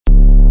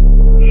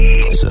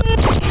Wilkinson.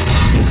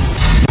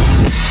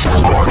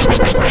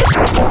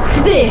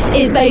 This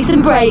is Bass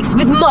and Breaks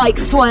with Mike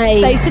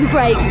Sway. Bass and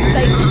Breaks,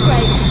 Bass and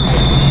Breaks,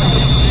 Bass and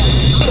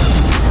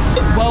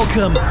Breaks.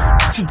 Welcome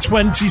to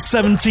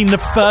 2017, the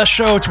first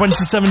show of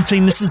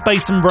 2017. This is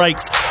Bass and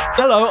Breaks.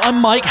 Hello, I'm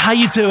Mike. How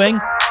you doing?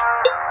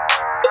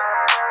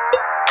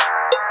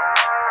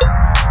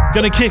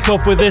 Gonna kick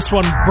off with this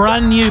one,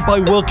 Brand New by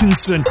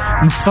Wilkinson,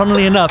 and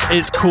funnily enough,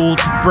 it's called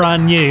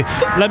Brand New.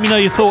 Let me know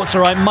your thoughts,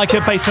 alright?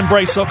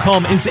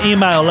 Mike@bassandbreaks.com is the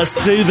email. Let's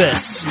do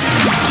this.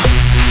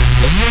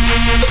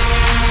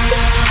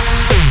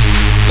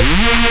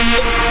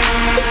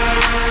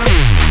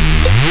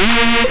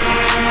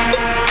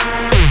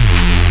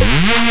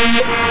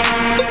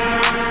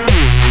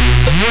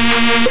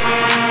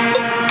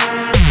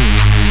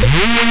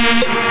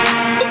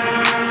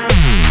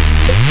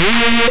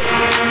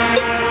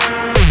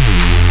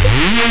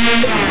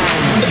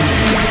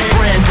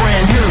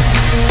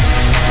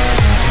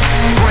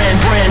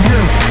 Brand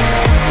new,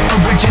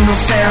 original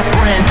sound,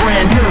 brand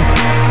new,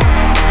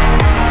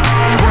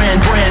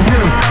 brand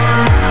new,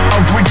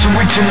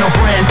 original,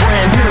 brand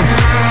new,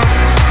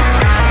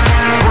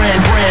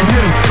 brand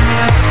new,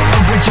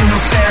 original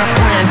sound,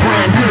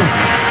 brand new,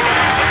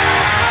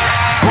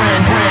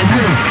 brand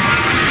new,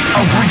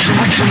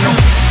 original.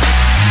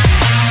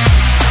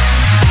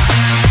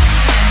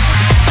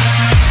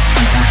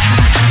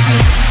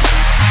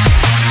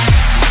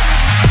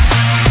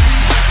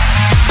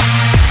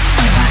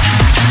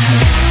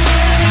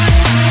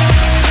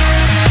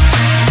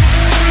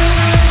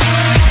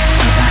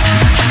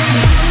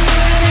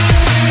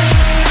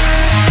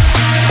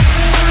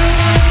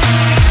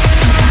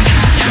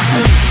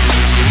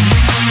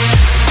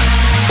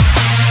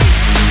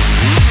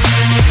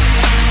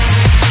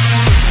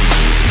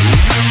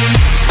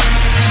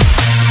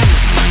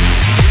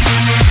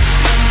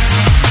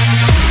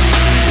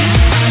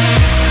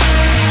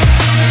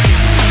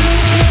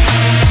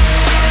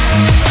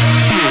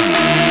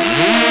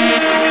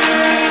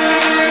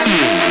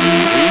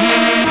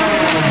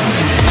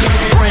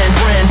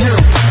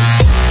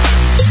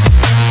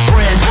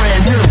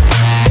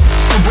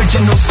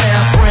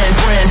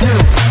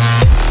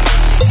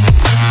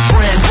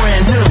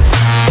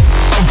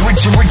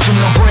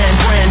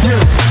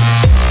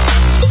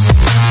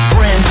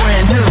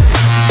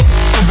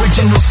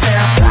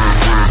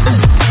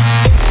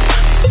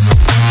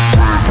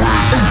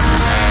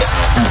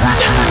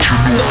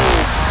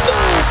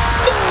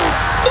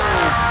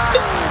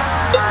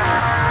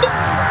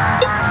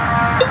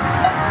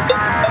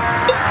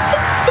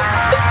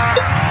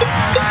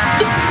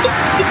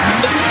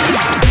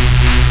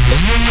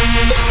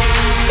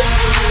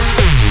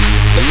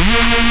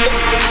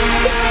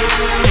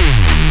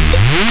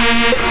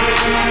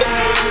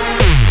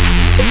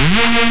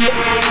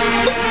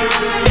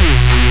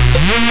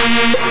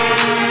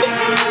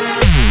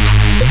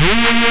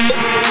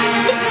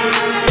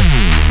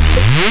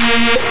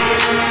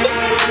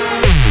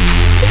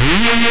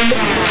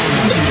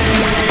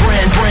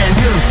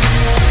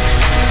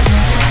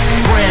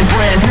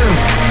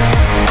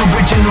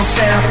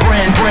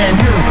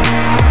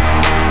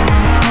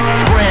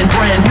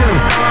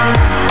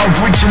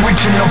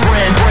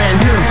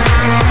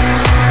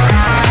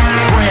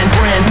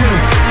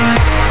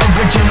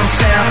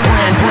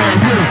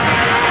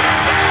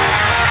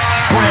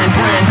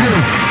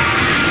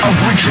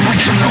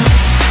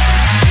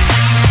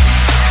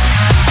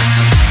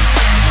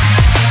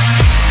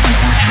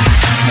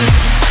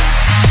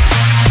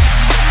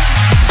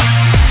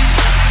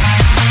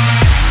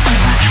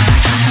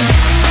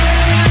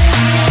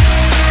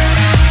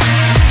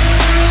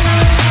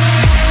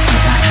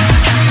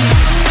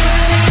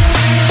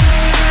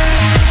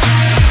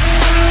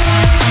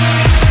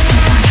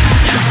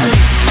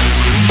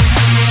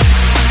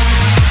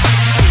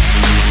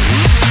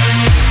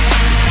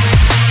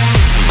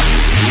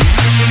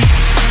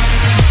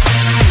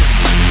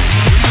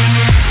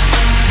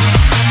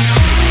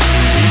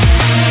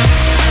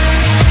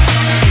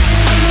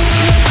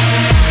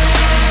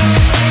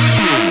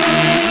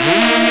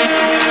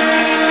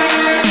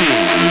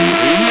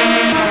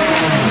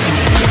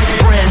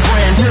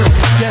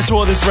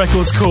 This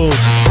record's called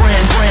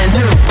brand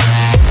new,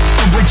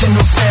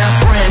 original sound,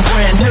 brand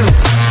new,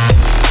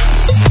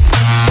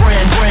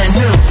 brand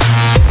new,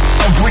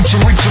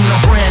 original,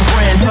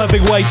 brand new.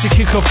 Perfect way to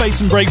kick off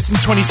Bass and Breaks in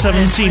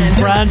 2017.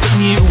 Brand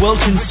New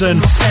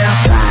Wilkinson.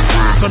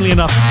 Funnily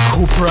enough,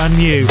 called Brand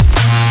New.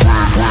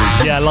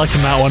 Yeah,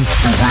 liking that one.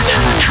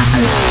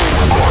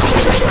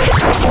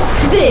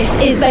 This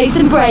is Bass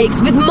and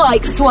Breaks with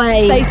Mike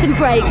Sway. Bass and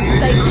Breaks,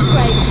 Bass and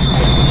Breaks, Bass and Breaks.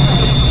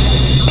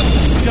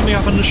 Coming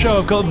up on the show,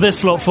 I've got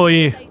this lot for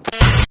you.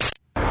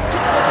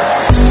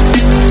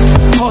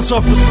 Hot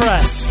off the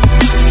press,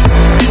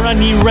 brand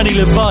new Rennie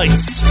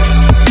LaVice.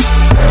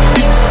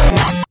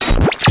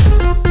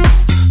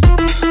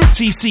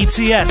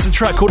 TCTS, a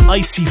track called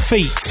Icy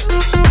Feet.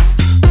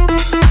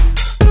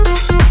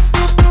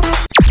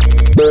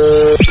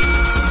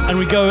 And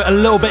we go a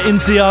little bit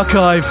into the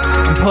archive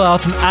and pull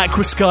out an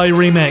Aqua Sky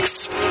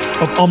remix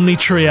of Omni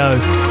Trio.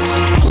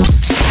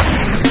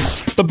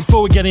 But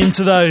before we get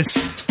into those,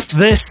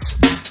 this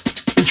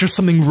is just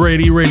something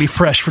really, really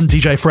fresh from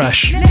DJ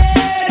Fresh.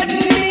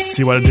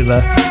 See what I did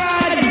there?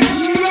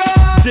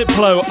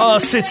 Diplo, R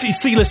City,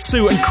 Silas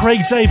Sue, and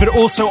Craig David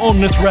also on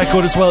this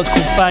record as well. It's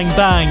called Bang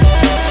Bang.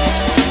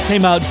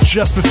 Came out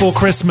just before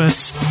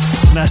Christmas.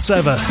 And as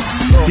ever,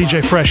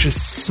 DJ Fresh is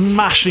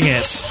smashing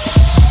it.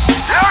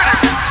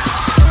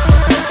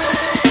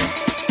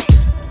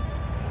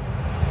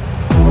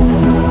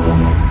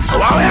 So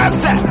how you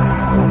say?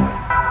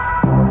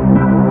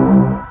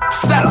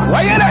 Stella,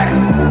 why you there?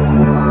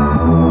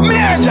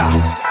 Major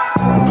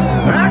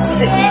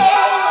Roxy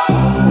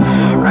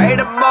right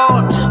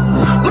about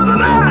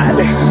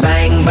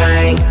bang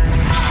bang.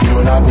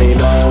 You knock me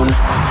down,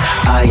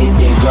 I hit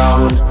the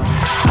ground.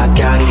 I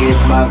can't get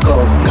back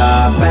up,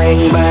 car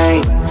bang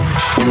bang.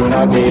 You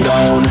knock me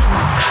down,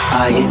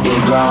 I hit the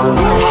ground.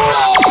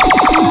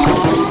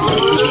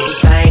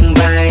 Bang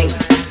bang.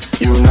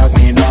 You knock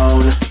me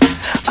down,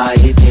 I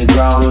hit the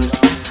ground.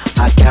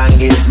 I can't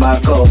get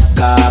back up,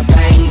 car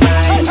bang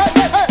bang.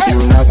 You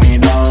knock me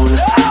down,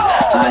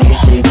 I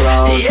hit the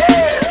ground.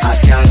 I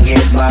can't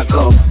get back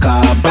up,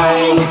 car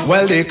bang.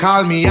 Well, they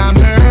call me a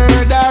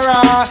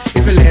murderer.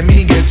 If you let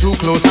me get too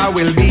close, I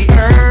will be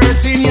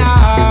hurting ya.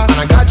 And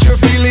I got you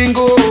feeling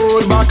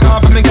good. Back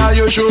off and girl,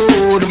 you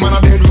should. Man,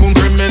 a bedroom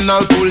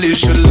criminal, police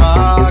should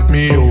lock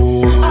me up.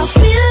 I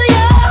feel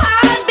your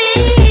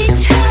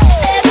heartbeat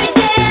every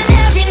day and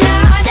every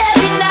night,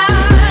 every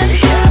night.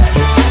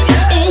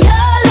 And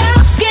your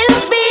love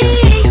kills me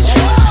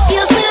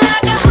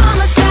like a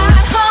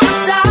homicide,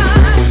 homicide.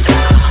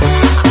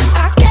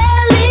 I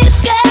can't live,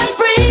 can't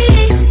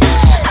breathe.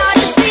 I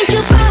just need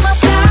you by my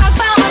side,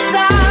 by my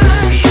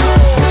side.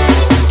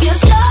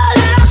 'Cause your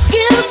love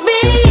kills me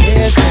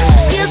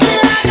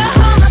like a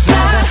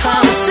homicide,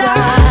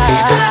 homicide,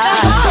 like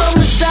a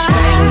homicide.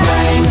 Bang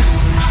bang,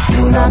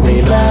 you knock me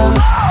down,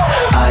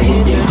 I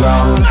hit the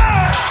ground.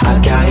 I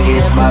can't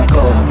get back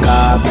up,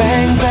 car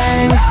bang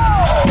bang.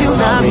 You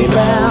knock me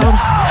down,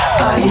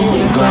 I hit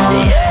the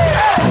ground.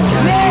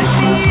 Let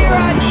me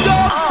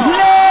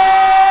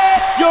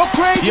you're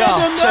crazy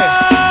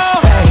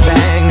bang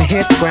bang,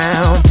 hit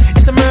ground.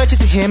 It's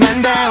emergency, hit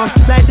man down.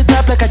 Light it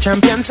up like a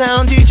champion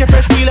sound. DJ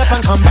Fresh, wheel up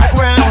and come back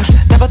round.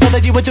 Never thought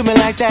that you would do me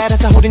like that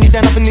after holding you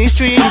down up in these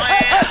streets.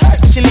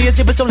 Especially as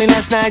it was only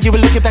last night. You were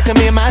looking back at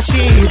me in my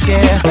sheets,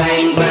 yeah.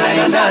 Bang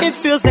bang, it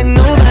feels like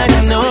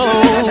nobody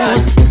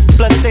knows.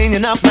 Blood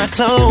staining up my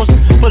clothes.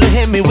 Bullet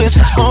hit me with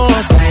such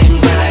force. Bang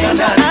bang,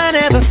 I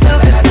never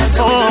felt this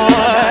before.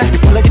 You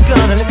pull like a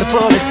gun and let the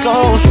bullet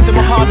go. Shoot through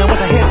my heart now as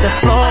I hit the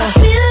floor. I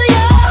feel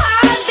your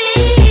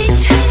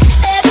heartbeat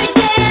every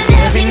day and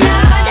every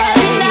night,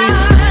 every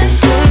night.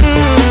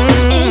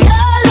 And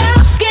your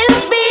love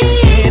kills me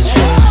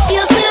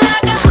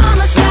like a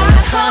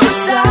homicide,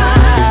 homicide.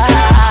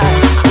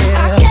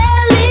 I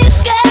can't live,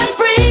 can't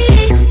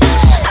breathe.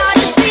 I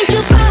just need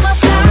you by my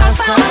side, by my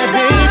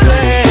side.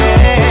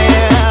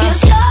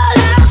 'Cause your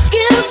love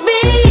kills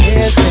me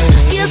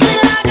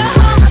like a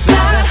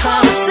homicide,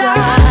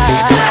 homicide.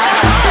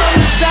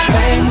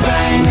 Bang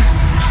bang,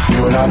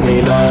 you knock me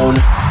down,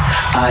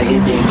 I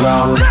hit the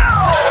ground.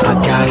 I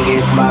can't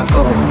get back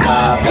up,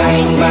 car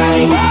bang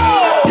bang.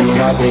 You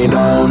knock me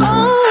down,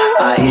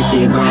 I hit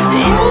the ground.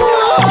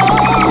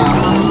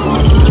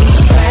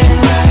 Bang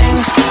bang.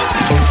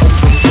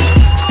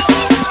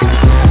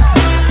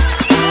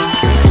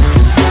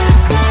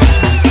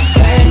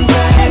 Bang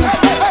bang.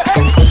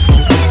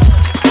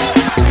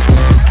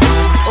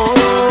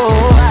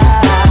 Oh,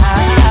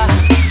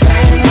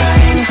 bang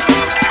bang.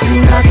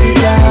 You knock me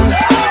down,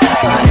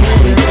 I hit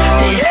the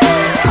ground.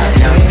 I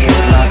can't get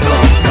back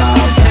up, car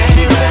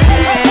bang bang.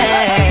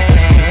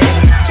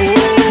 Ooh,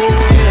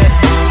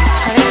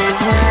 yeah. Hit the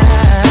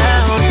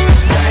ground.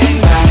 Bang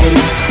bang.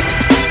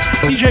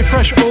 DJ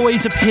Fresh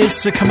always appears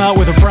to come out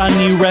with a brand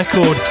new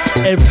record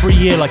every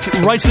year, like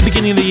right at the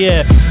beginning of the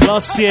year.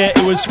 Last year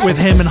it was with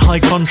him and High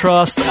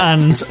Contrast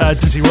and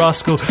Dizzy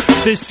Rascal.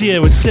 This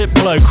year with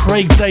Diplo,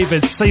 Craig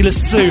David, Silas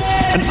Sue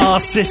and R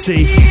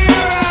City.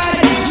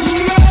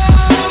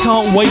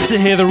 Can't wait to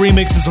hear the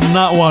remixes on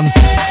that one.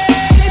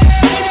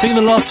 I think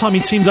the last time he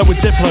teamed up with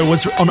Diplo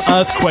was on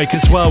Earthquake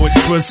as well, which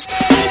was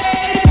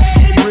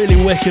really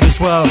wicked as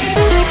well.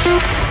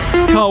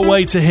 Can't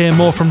wait to hear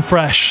more from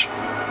Fresh.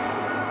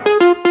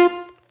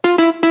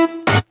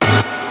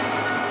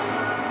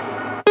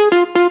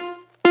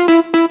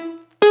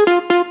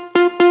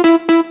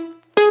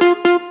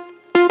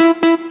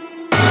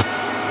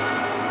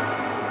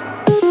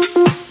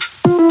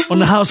 On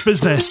the house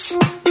business,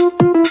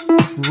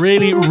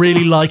 really,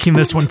 really liking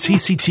this one,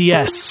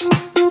 TCTS.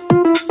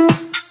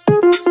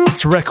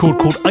 It's a record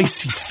called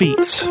Icy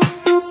Feet.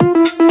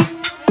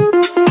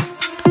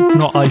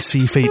 Not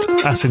icy feet,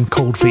 as in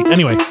cold feet.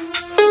 Anyway.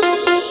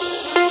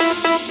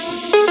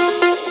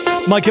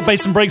 Mike at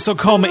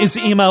bassandbreaks.com is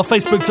the email,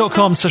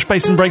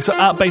 facebook.com/bassandbreaks or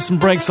at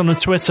bassandbreaks on the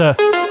Twitter.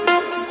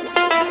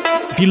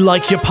 If you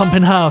like your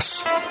pumping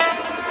house,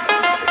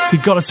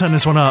 you've got to turn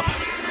this one up.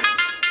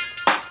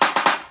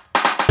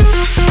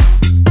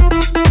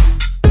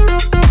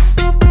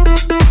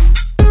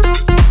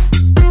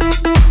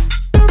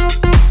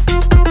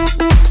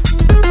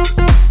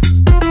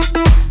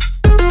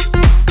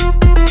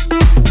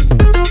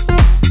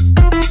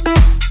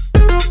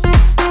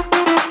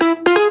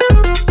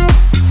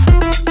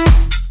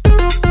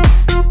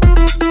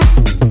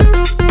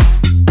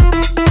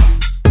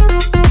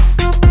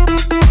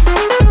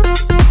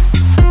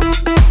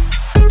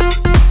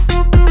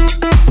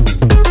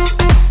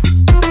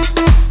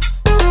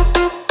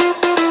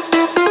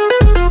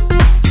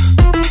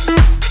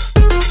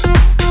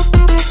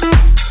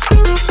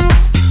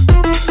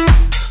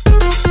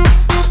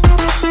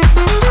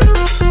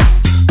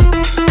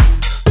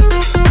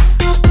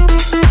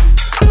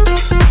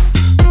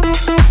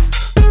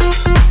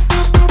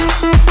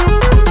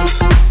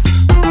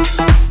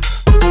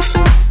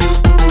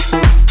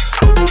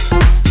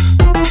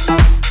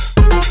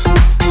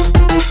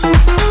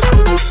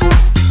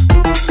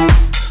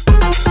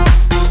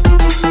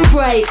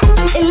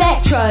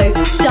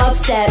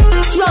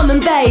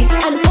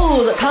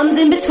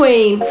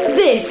 between.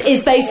 This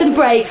is Bass and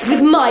Breaks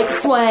with Mike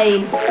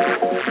Swain.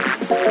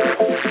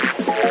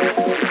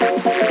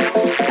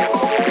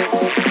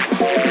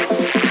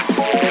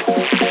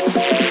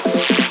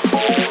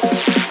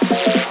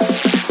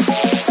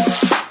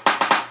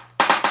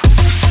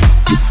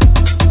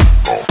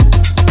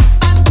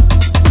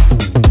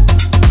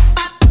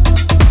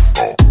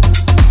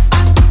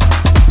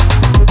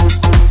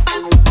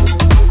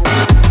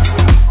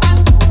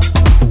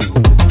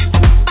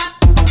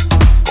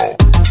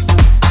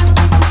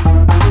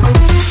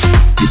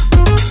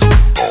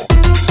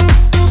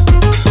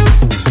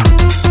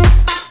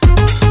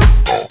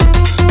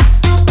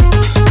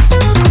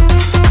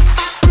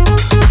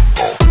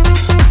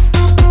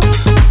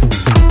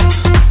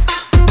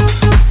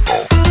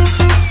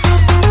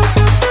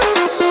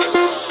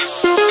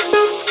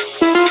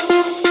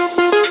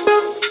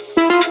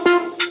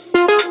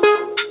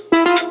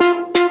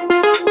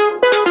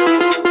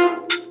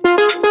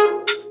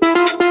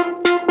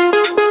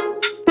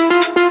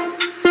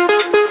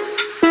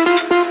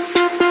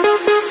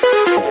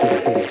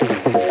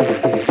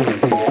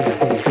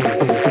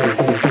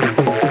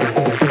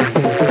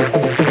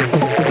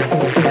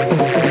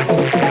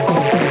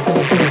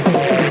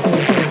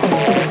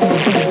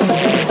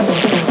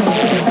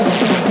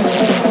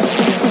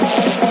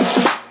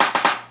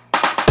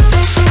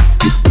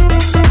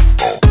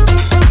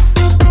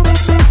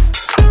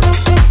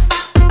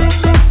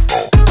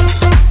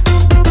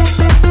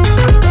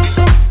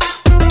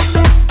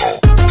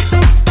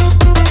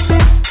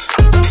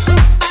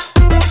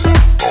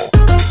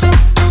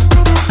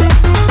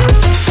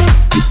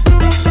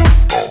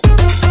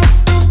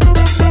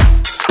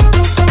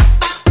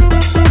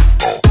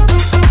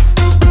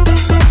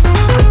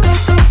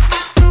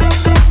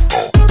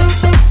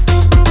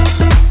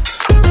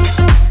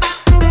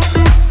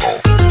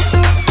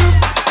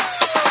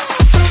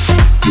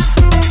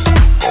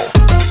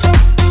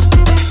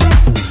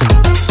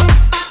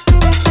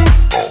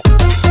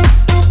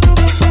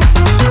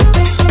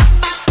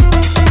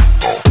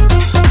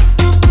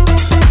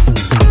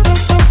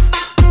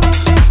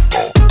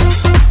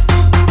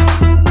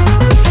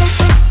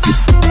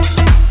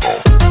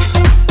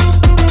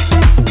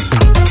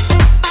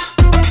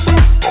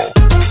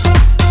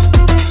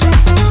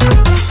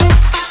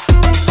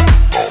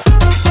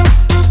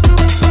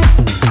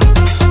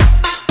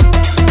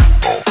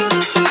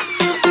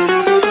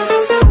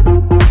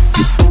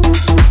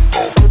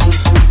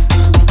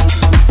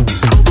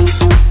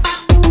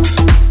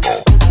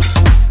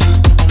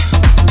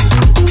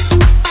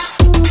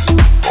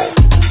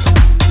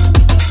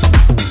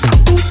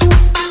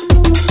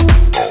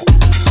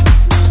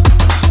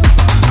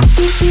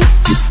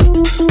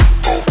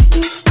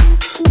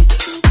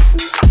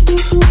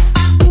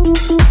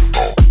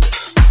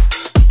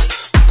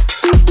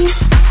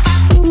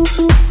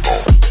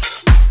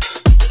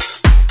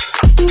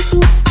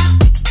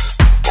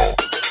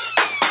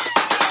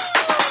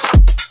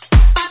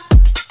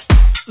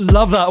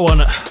 Love that one.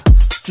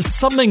 Just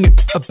something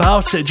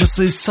about it. Just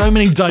there's so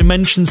many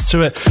dimensions to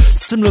it.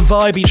 Similar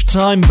vibe each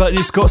time, but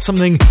it's got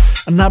something,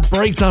 and that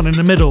breakdown in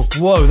the middle.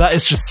 Whoa, that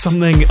is just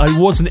something I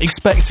wasn't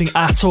expecting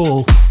at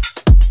all.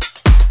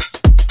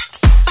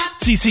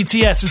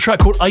 TCTS, a track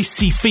called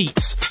Icy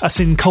Feet, as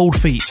in cold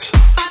feet.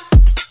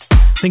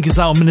 I think it's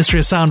out on Ministry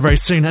of Sound very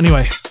soon.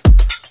 Anyway.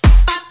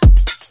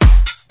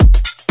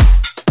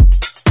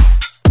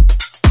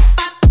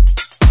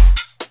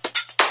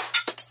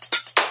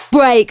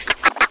 Breaks,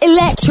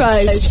 electro,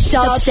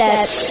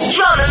 dubstep,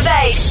 drum and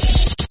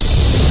bass,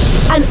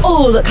 and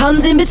all that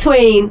comes in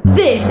between.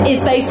 This is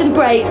Bass and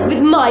Breaks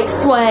with Mike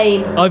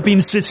Swain. I've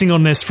been sitting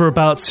on this for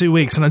about 2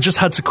 weeks, and I just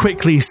had to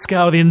quickly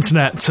scour the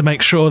internet to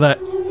make sure that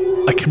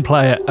I can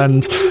play it.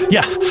 And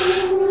yeah,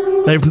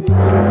 they've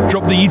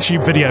dropped the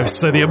YouTube video,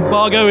 so the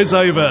embargo is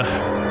over.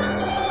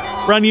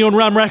 Brand new on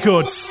Ram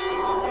Records.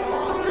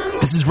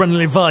 This is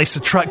Running Vice,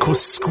 a track called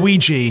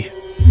Squeegee.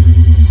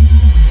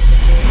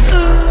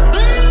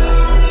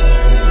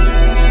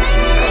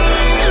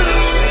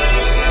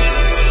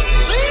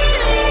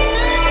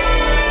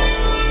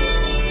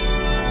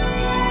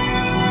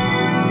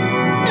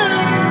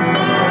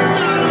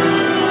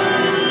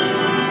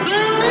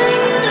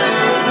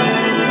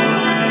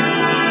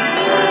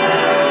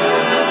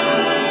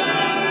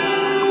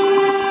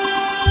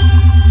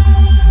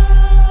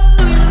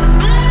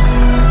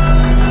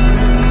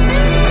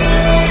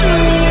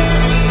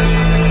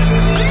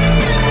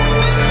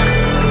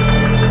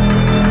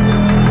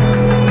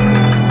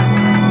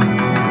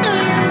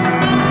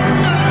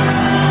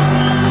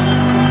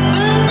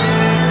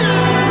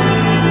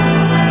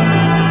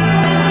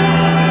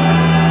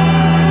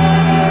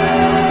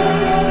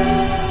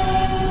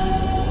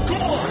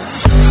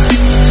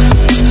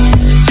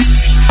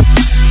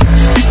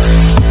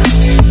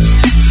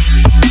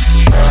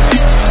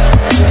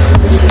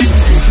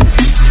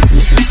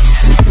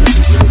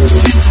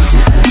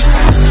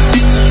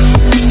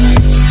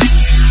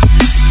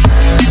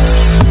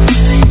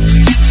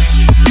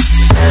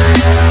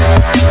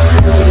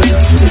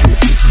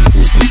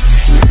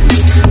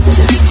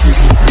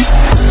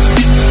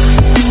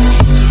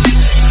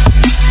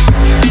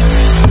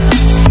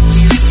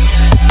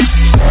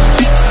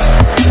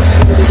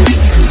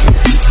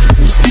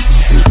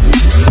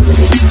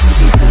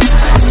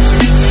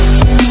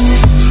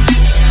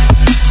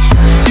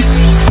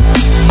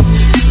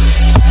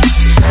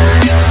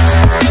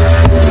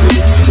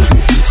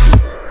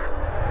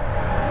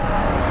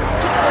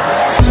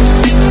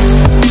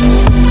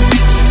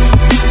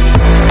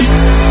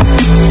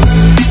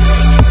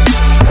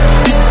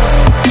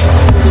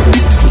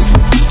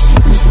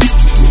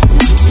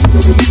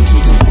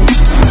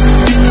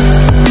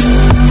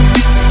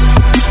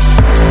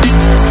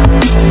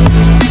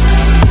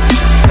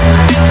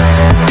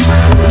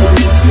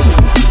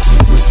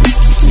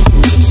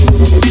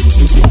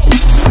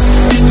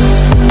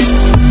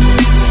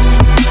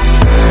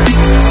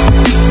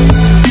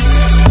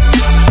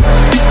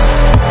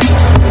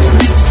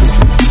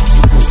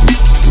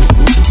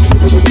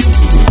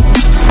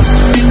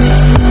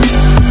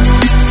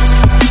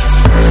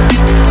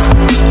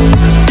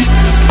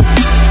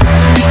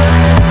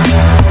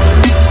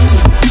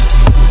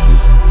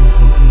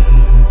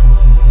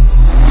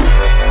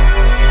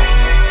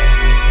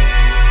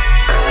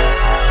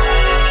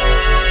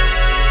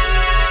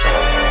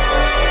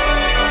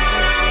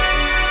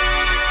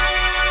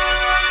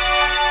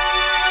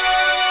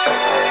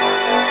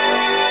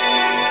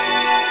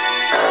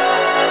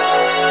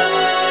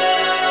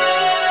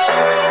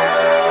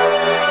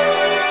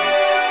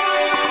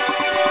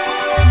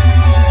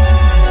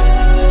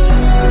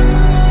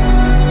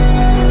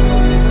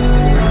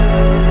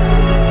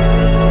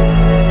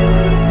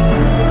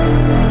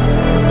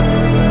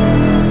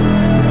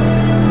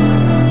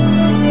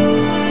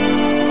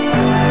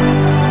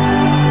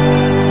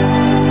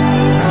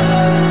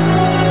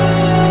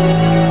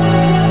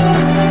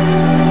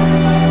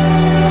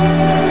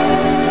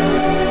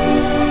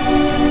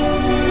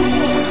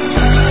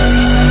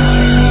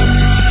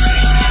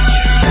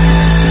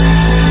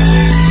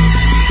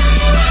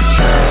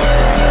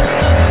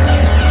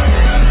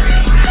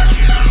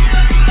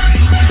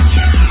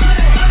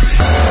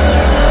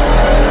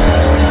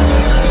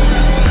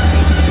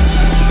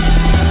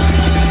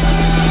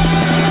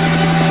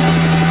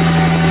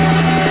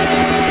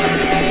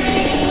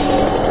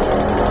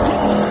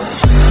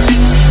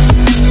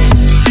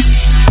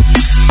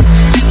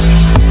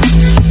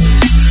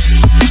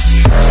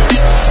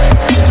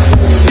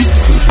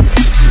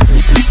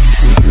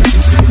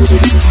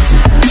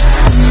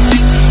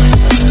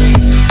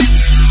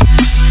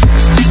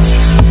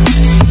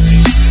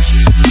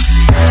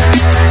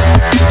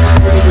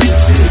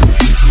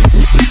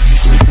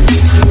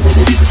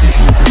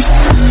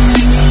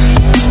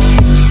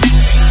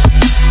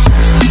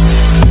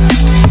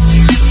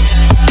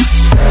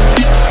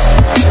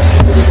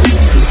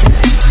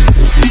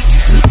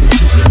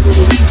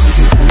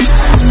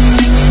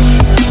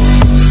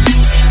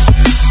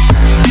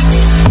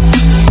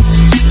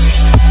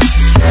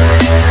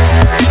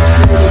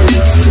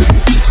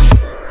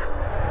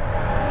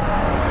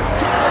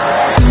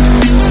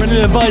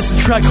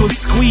 track called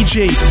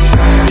Squeegee.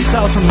 It's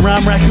out on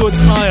Ram Records.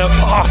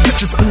 I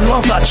just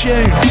love that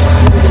tune.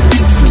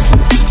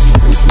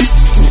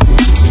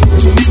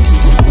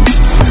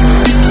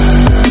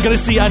 I'm going to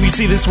see Andy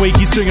C this week.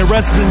 He's doing a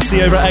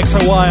residency over at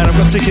XOY, and I've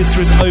got tickets to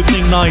his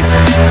opening night.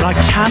 And I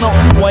cannot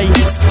wait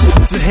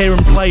to hear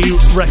him play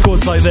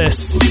records like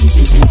this.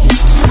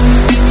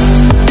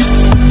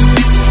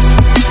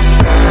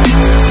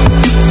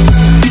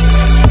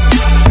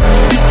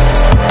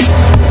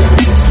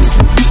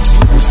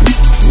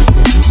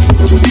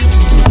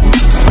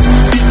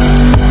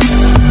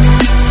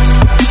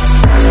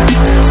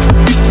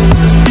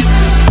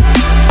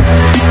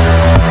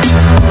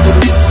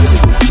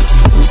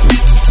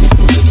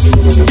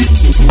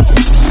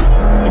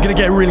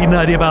 Get really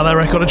nerdy about that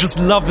record. I just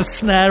love the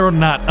snare on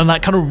that and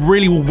that kind of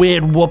really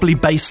weird wobbly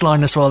bass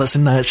line as well that's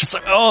in there. It's just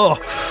like,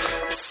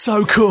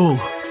 so cool.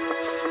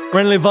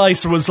 Ren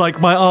Levice was like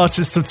my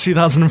artist of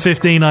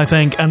 2015, I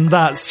think, and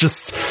that's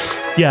just,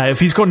 yeah, if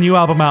he's got a new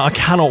album out, I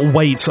cannot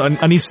wait.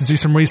 I need to do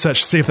some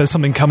research to see if there's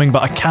something coming,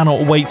 but I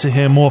cannot wait to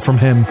hear more from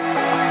him.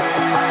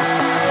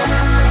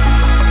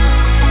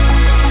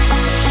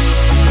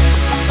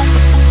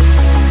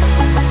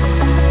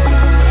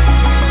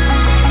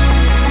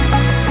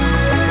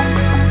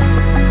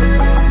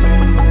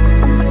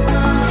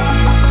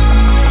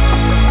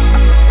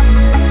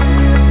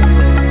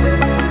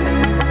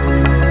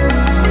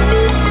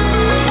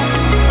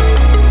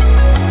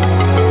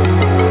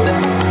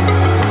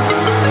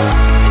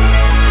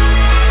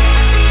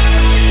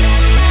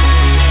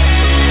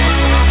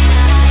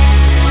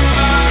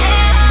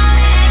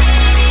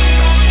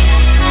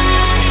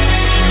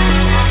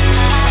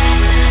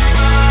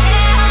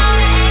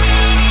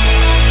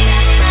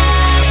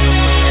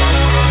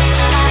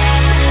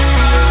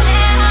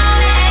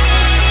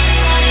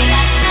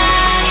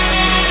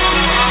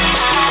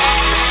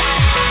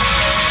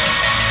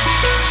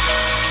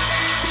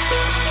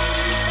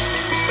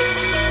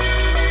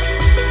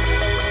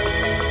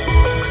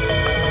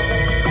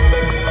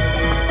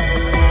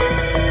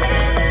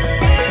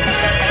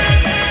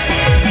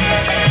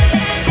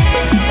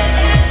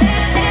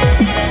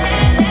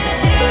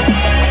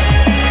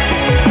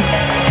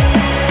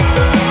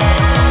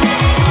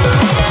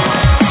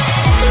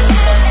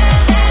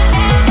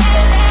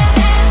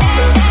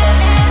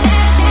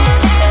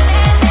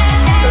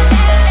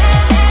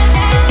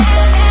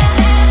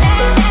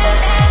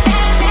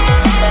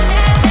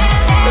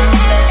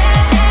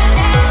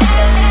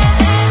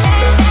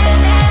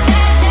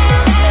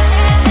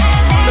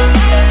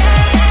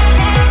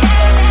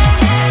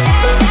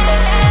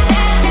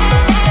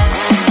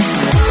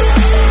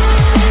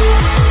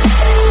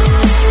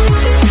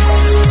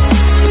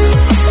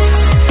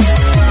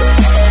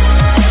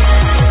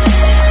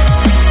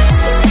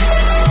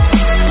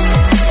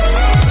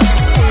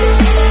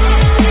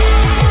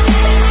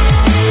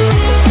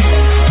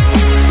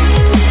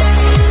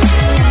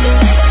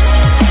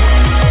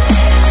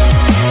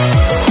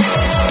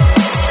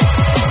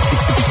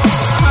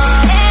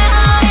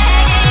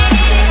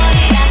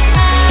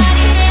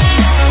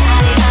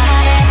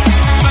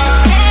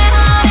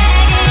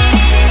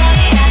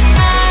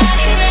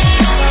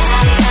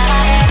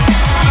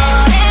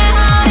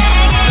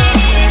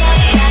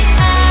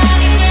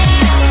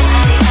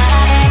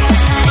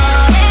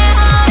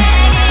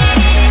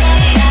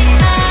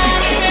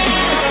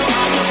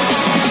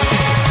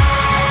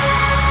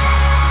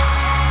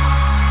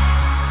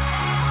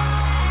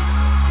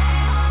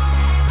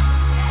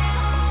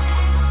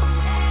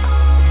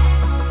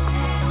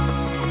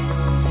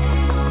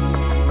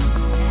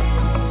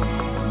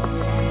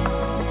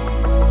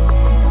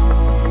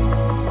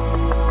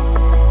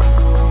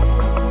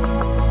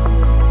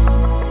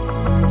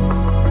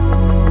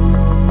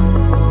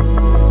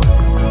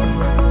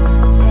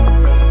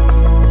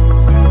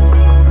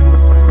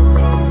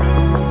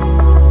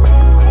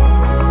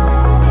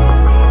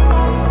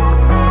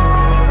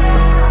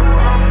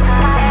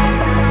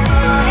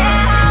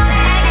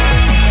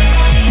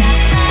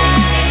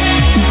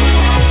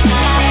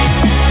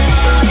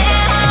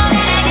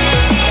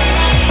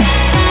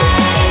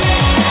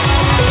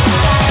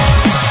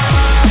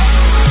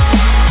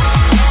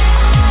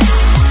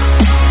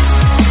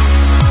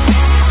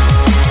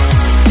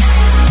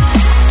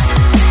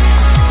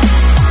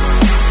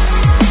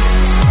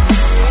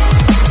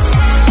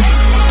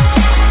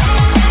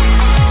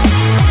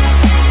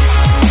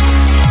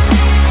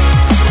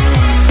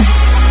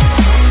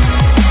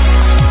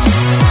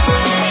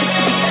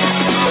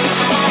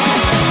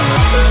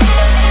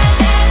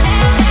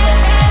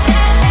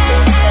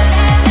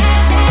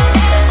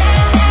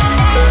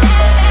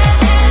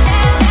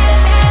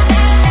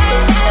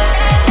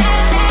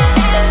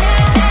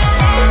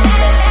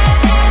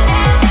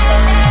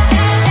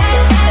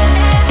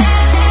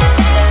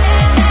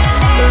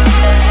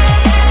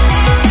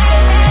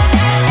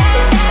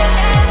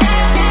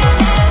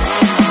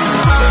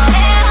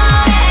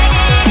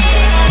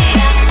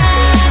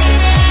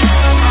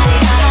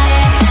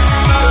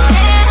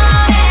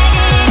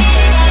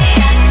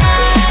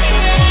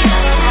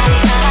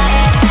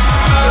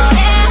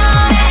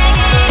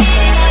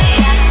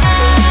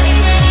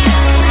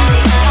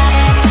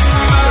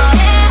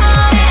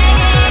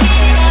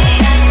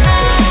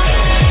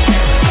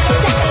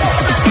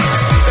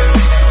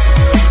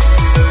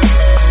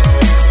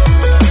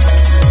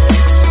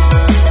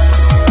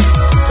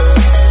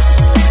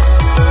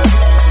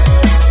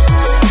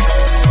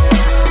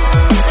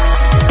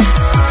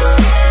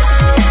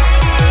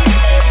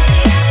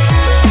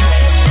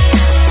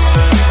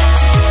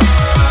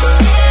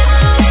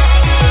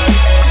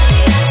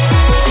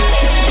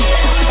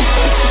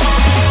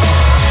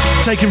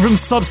 taken from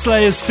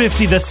Subslayers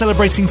 50. They're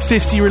celebrating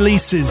 50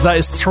 releases. That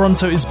is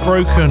Toronto is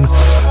Broken,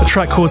 a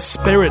track called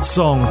Spirit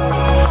Song.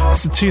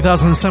 It's a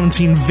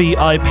 2017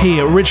 VIP.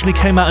 It originally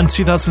came out in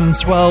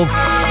 2012.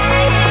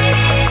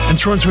 And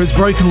Toronto is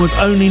Broken was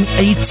only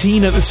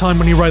 18 at the time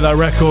when he wrote that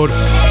record.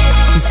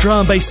 He's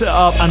drum and bassed it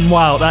up, and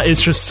wow, that is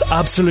just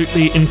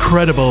absolutely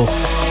incredible.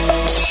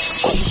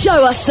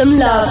 Show us some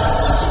love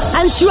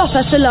and drop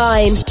us a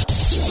line.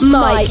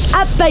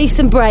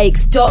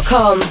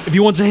 Mike@bassandbreaks.com. If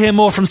you want to hear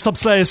more from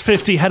Subslayers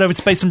 50, head over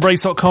to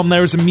bassandbreaks.com.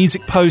 There is a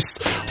music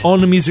post on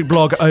the music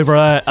blog over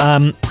there.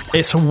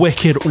 It's a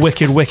wicked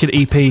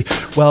EP.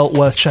 Well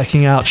worth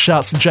checking out.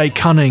 Shouts to Jay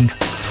Cunning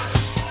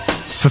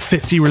for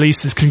 50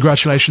 releases.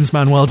 Congratulations,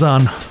 man. Well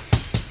done.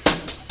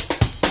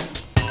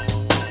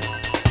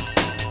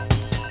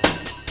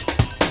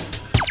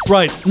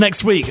 Right,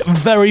 next week,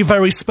 very,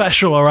 very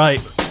special, all right?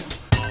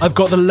 I've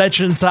got the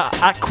legends at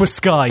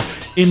Aquasky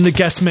in the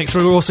guest mix.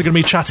 We're also going to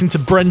be chatting to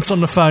Brent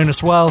on the phone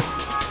as well.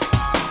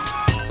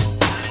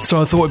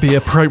 So I thought it'd be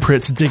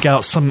appropriate to dig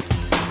out some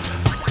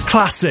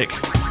classic,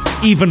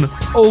 even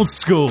old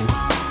school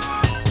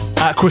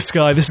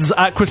Aquasky. This is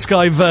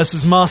Aquasky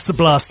versus Master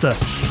Blaster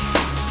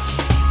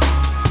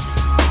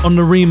on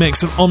the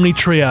remix of Omni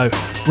Trio,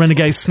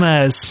 Renegade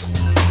Snares.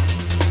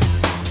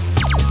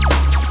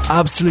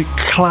 Absolute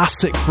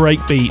classic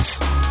breakbeat.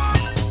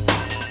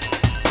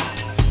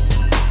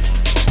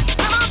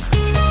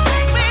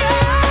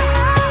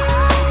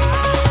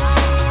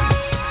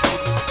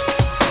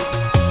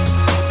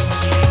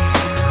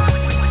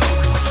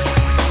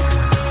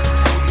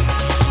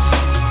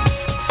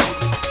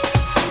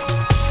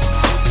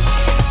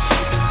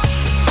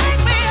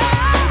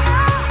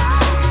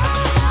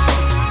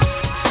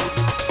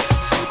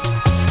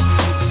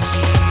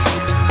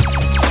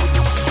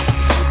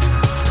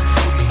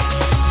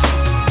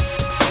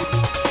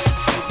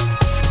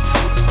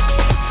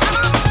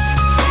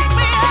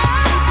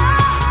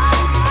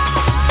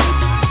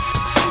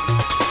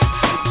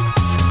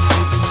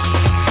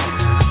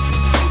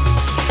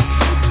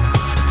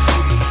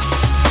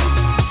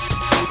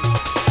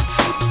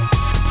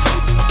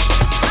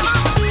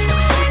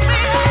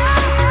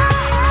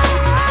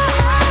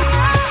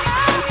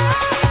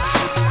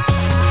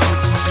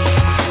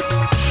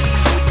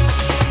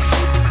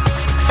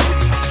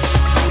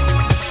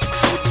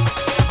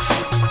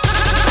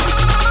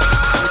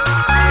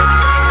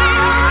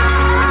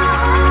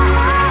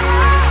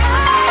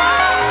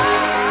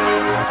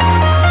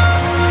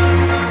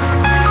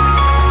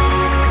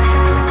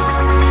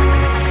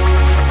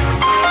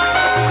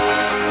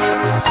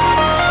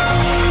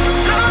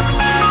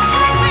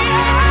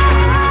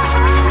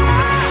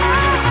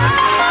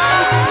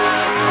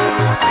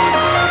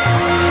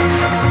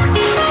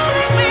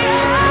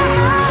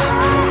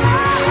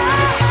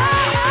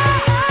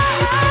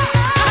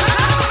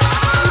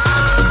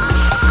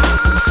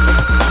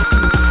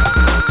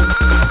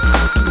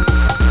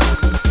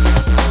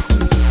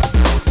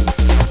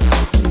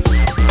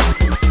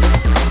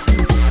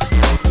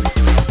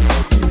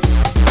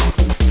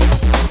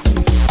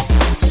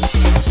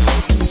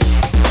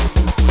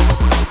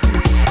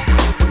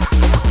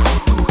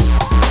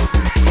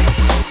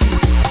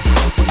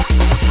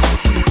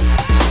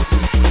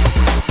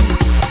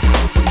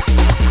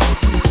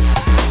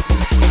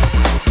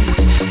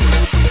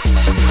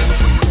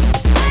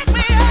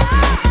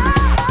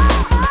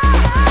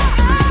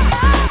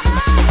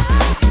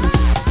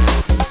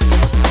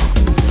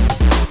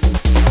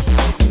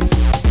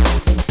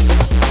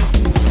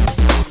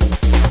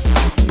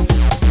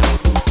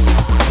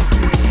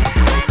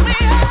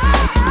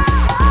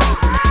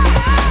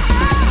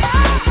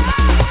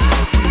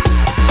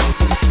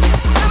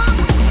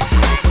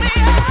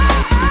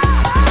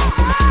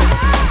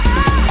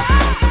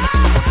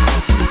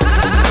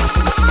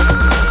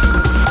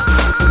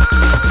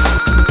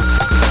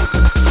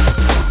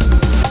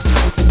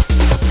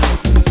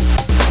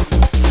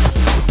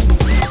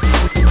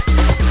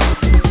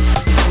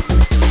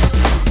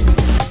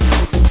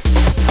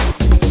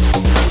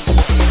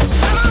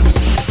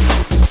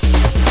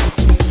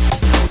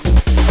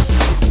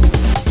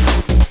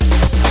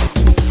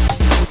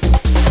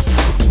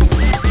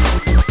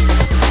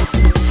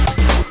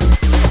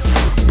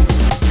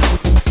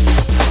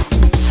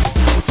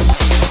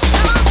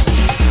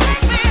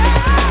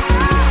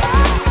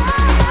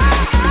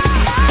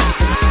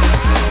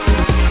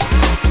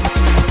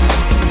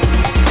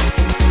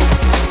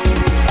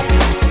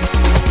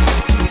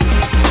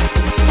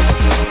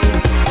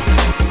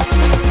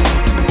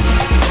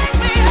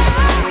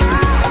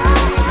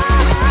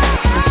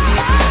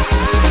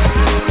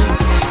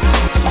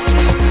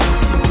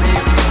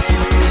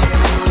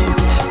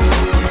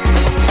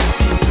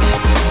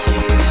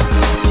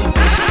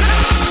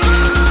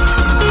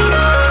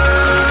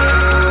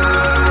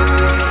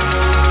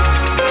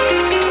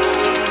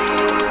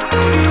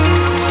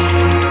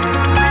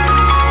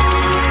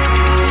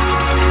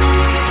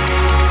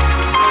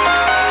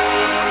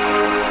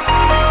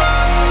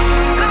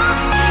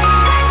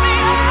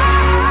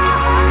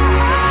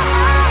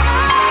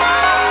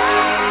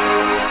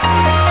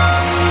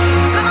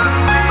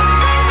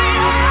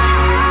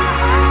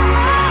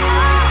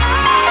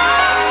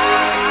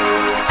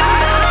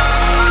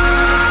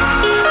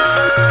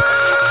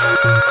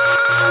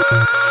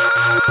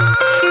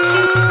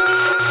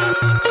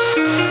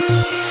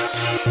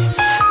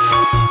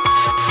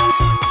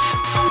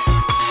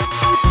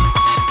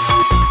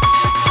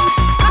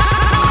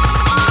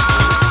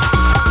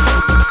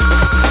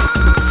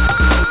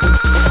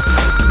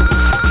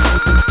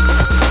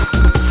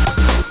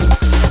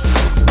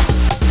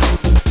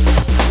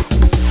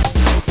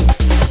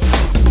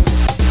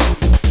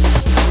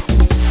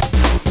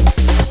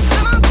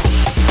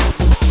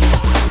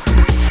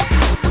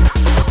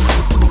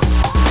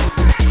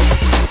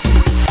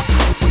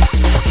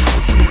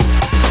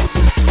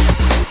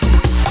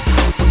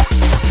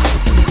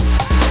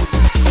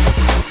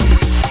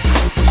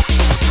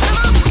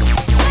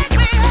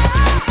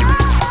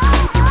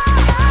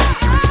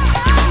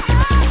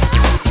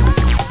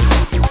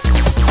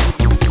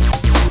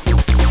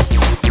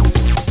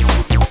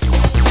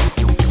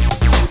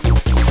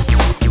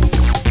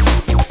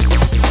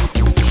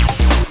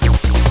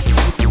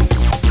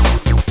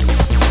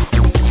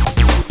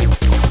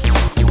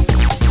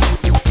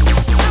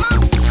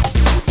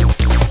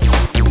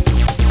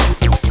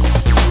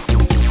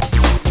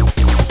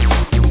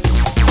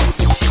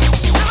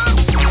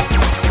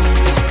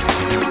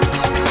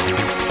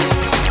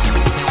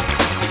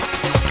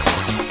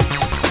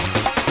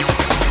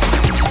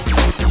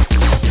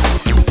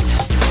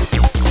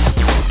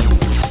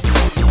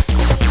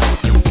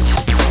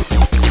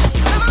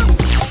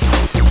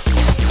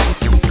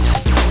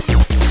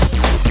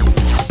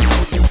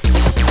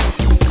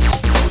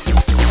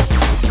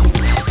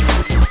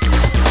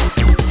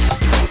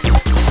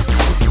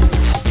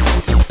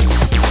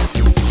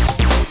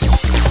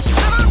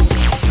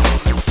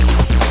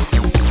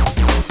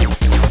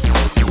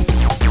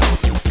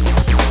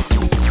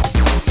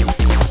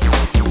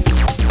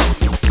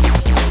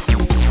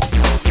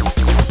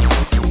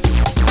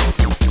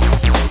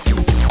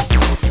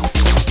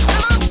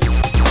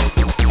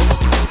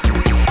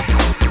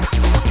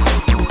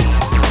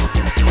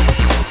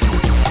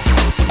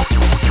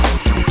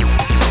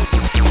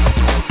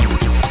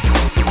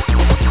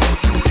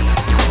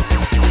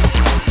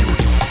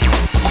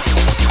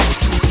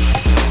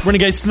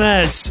 Renegade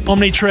Snares,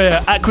 Omnitria,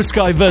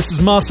 Aquasky versus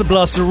Master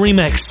Blaster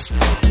remix.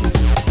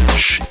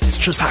 Shh, it's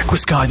just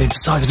Aquasky. They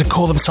decided to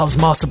call themselves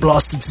Master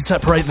Blaster to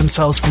separate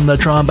themselves from their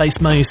drum and bass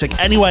music.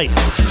 Anyway,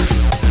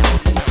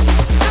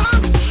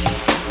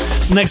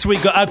 next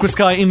week got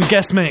Aquasky in the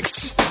guest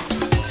mix.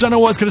 Don't know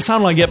what it's going to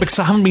sound like yet because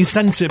I haven't been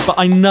sent it, but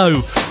I know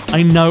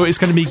it's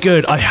going to be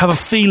good. I have a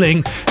feeling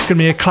it's going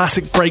to be a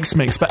classic breaks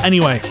mix. But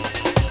anyway,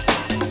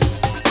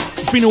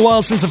 it's been a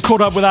while since I've caught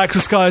up with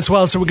Aquasky as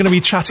well, so we're going to be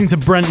chatting to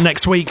Brent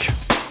next week,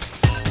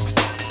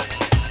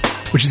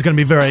 which is going to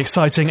be very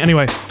exciting.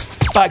 Anyway,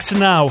 back to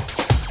now.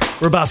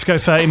 We're about to go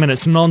 30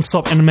 minutes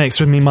non-stop in the mix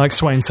with me, Mike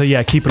Swain, so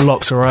yeah, keep it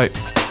locked, alright?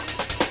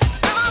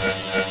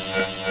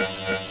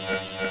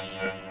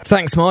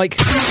 Thanks, Mike.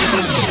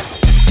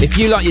 If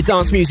you like your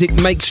dance music,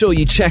 make sure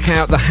you check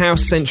out the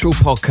House Central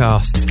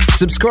podcast.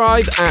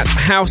 Subscribe at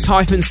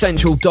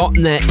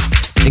house-central.net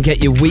and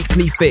get your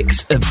weekly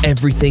fix of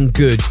everything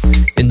good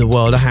in the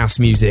world of house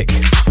music.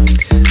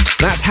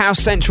 That's House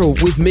Central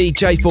with me,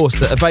 Jay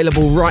Forster,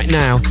 available right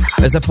now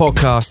as a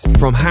podcast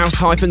from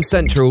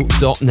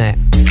house-central.net.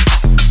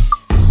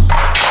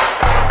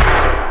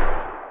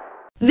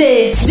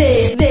 This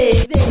is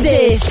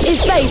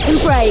Bass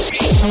and Break.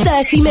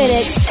 30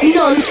 minutes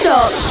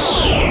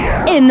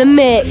non-stop in the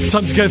mix.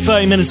 Time to go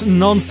 30 minutes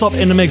non-stop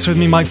in the mix with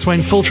me, Mike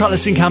Swain. Full track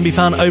listing can be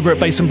found over at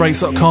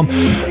bassandbreaks.com.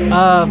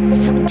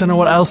 Don't know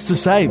what else to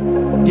say.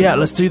 Yeah,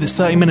 let's do this.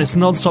 30 minutes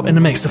non-stop in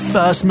the mix. The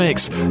first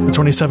mix of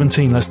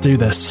 2017. Let's do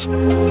this.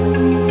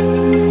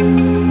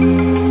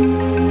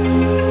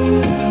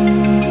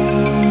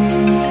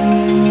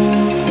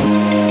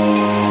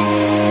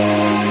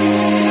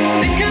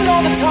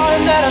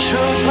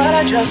 But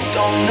I just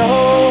don't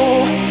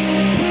know.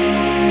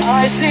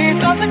 I see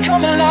thoughts that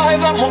come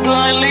alive, I move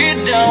blindly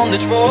down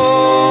this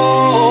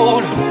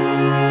road.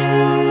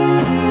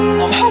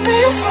 I'm hoping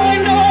you'll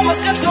find all my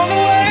steps on the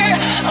way.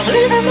 I'm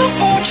leaving my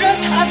fortress,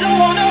 I don't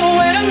wanna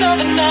wait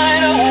another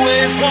night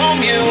away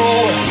from you.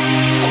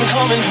 I'm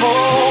coming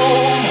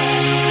home.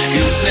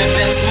 You slip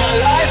into my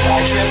life, I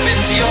trip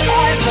into your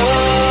eyes.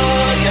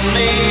 Look at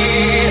me.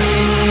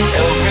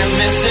 Every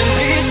missing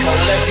piece,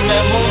 collecting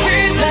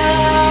memories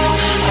now.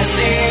 I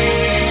see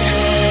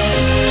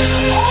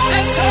all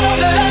this time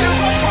that I have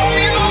run from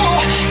you.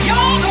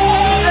 You're the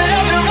one that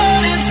I've been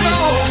running to.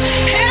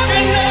 Here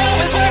and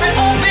now is where it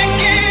all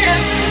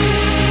begins.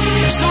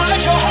 So let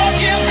your heart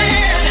give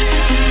in.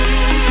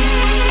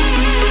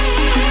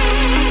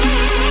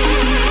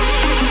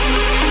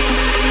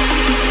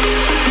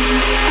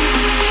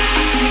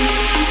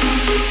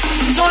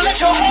 So let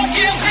your heart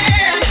give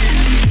in.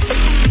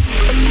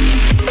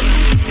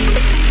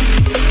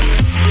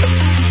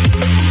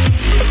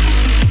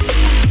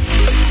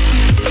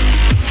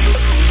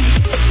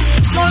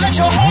 So let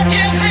your heart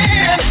give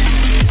in.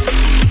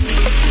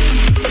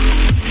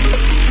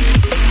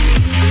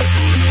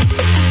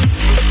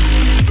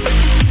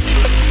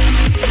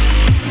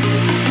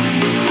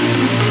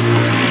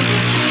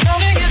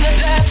 Drowning in the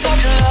depths of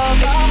your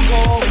love, I'm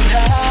going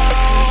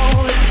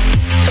down.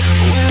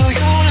 Will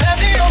you let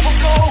the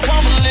overflow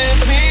come and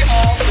lift me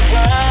off the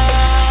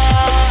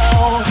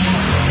ground?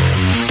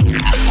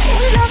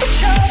 We love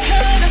each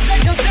other, the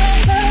second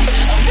sentence.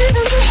 I'm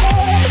breathing too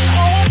hard.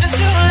 I want this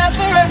to last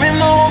for every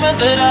moment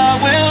that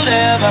I will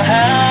ever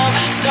have.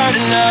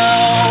 Starting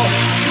now.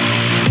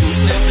 You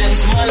slip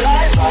into my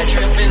life, I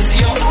trip into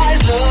your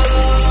eyes.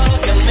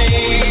 Look at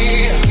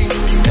me.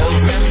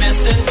 Every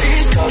missing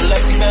piece,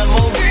 collecting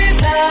memories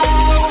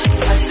now.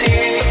 I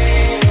see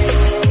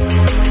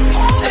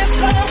all this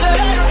time that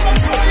I have run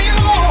from you.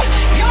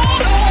 You're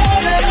the one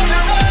that I've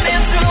been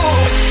running to.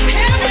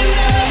 Here and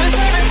now is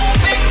where it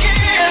all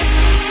begins.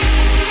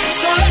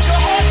 So let your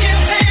heart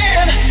give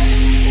in.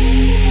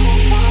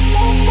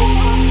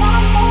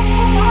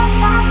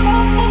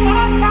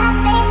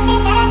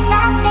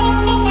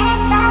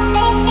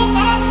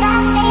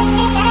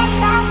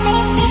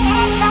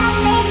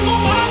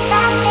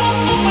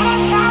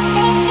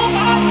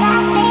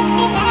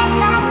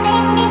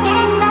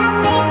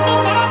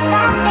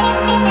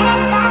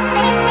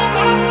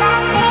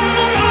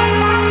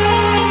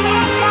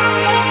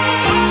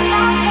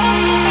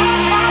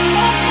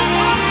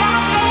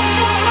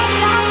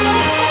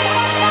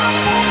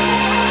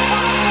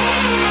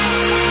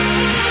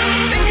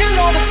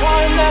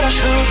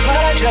 But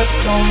I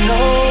just don't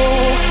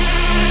know.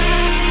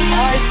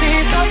 I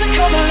see thoughts that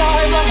come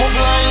alive, I move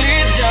blindly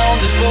down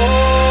this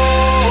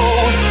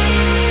road.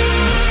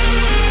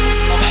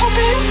 I'm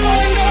hoping you'll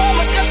find all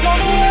my steps on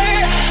the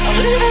way. I'm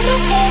leaving the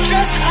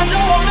fortress, I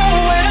don't wanna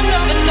wait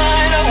another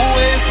night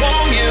away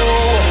from you.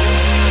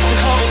 I'm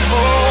coming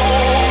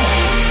home.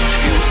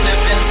 You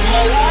slip into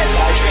my life,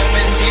 I trip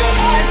into your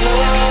eyes.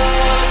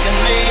 Look at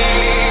me.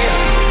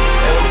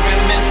 Every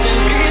missing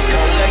piece,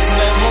 collecting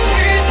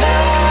memories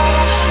now.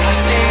 I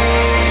see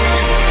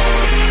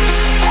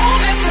all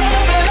this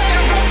time that I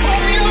have run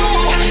from you.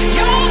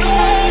 You're the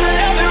one that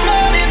I've been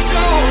running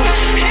to.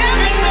 Here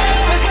and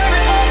now is where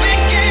it all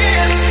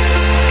begins.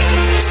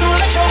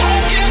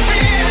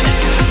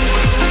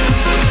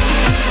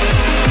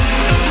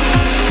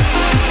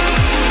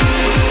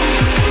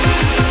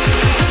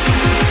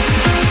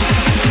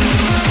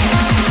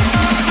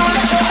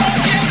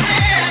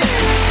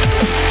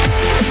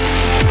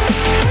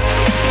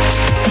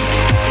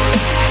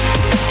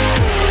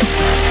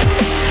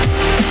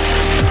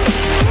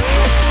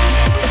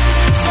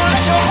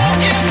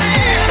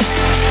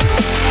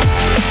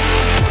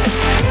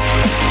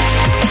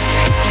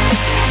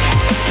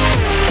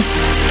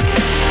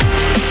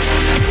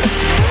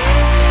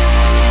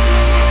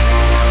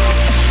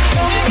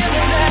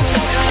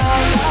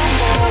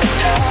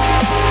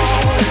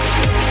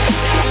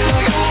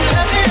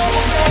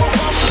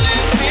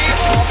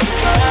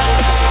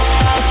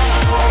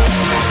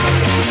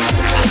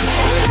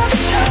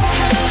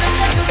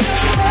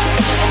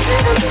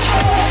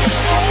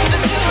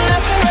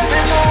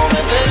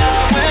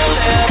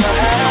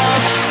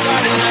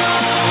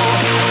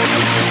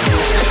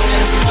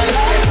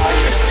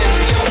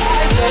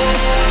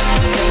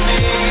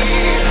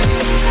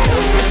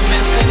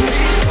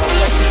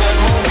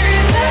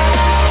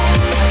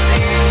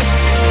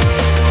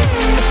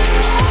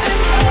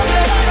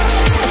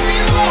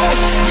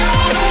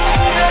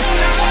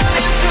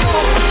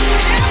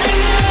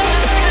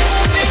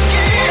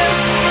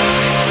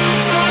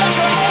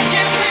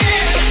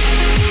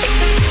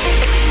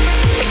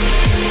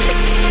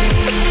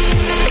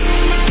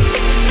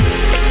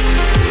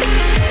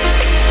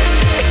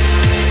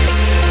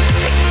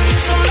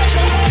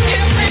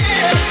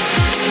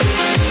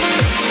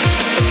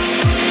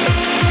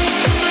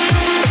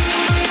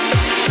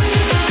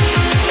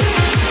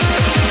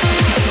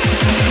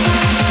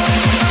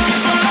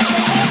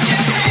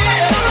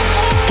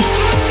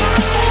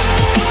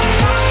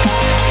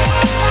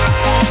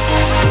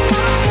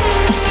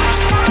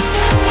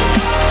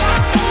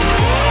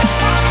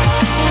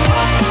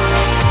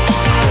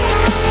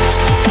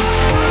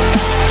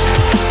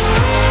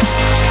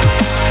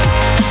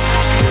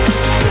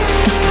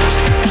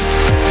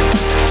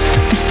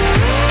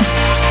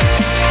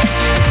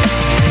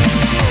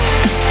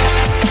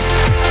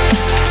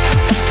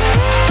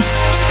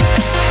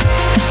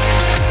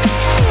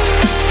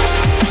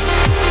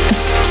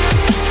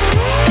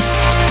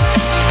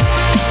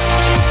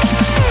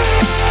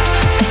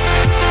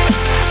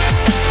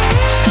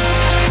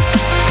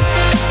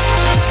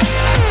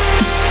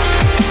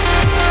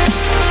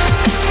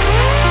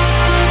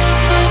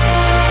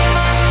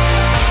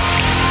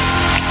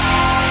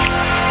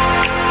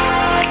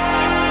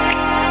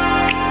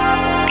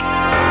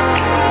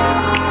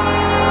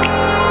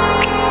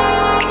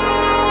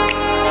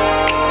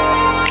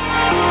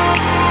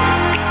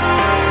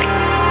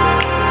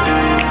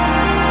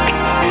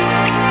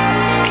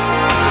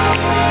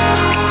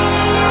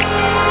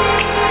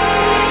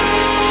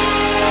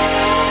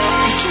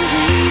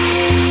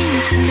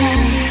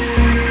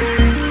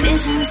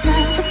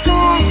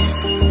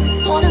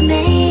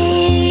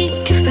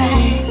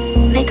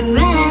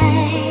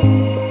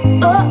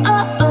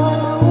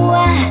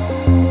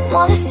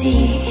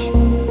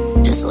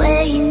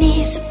 where you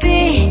need to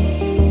be.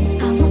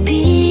 I will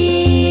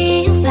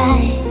be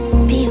alright,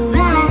 be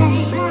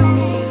alright.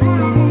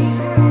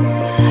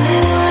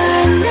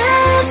 One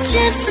last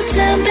chance to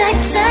turn back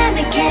time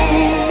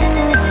again.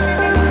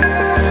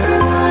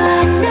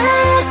 One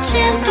last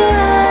chance for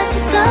us to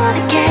start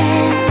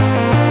again.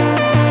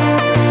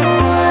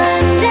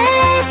 One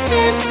last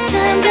chance to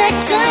turn back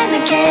time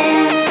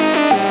again.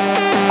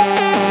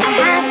 I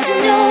have to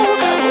know,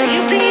 will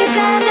you be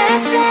by my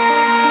side?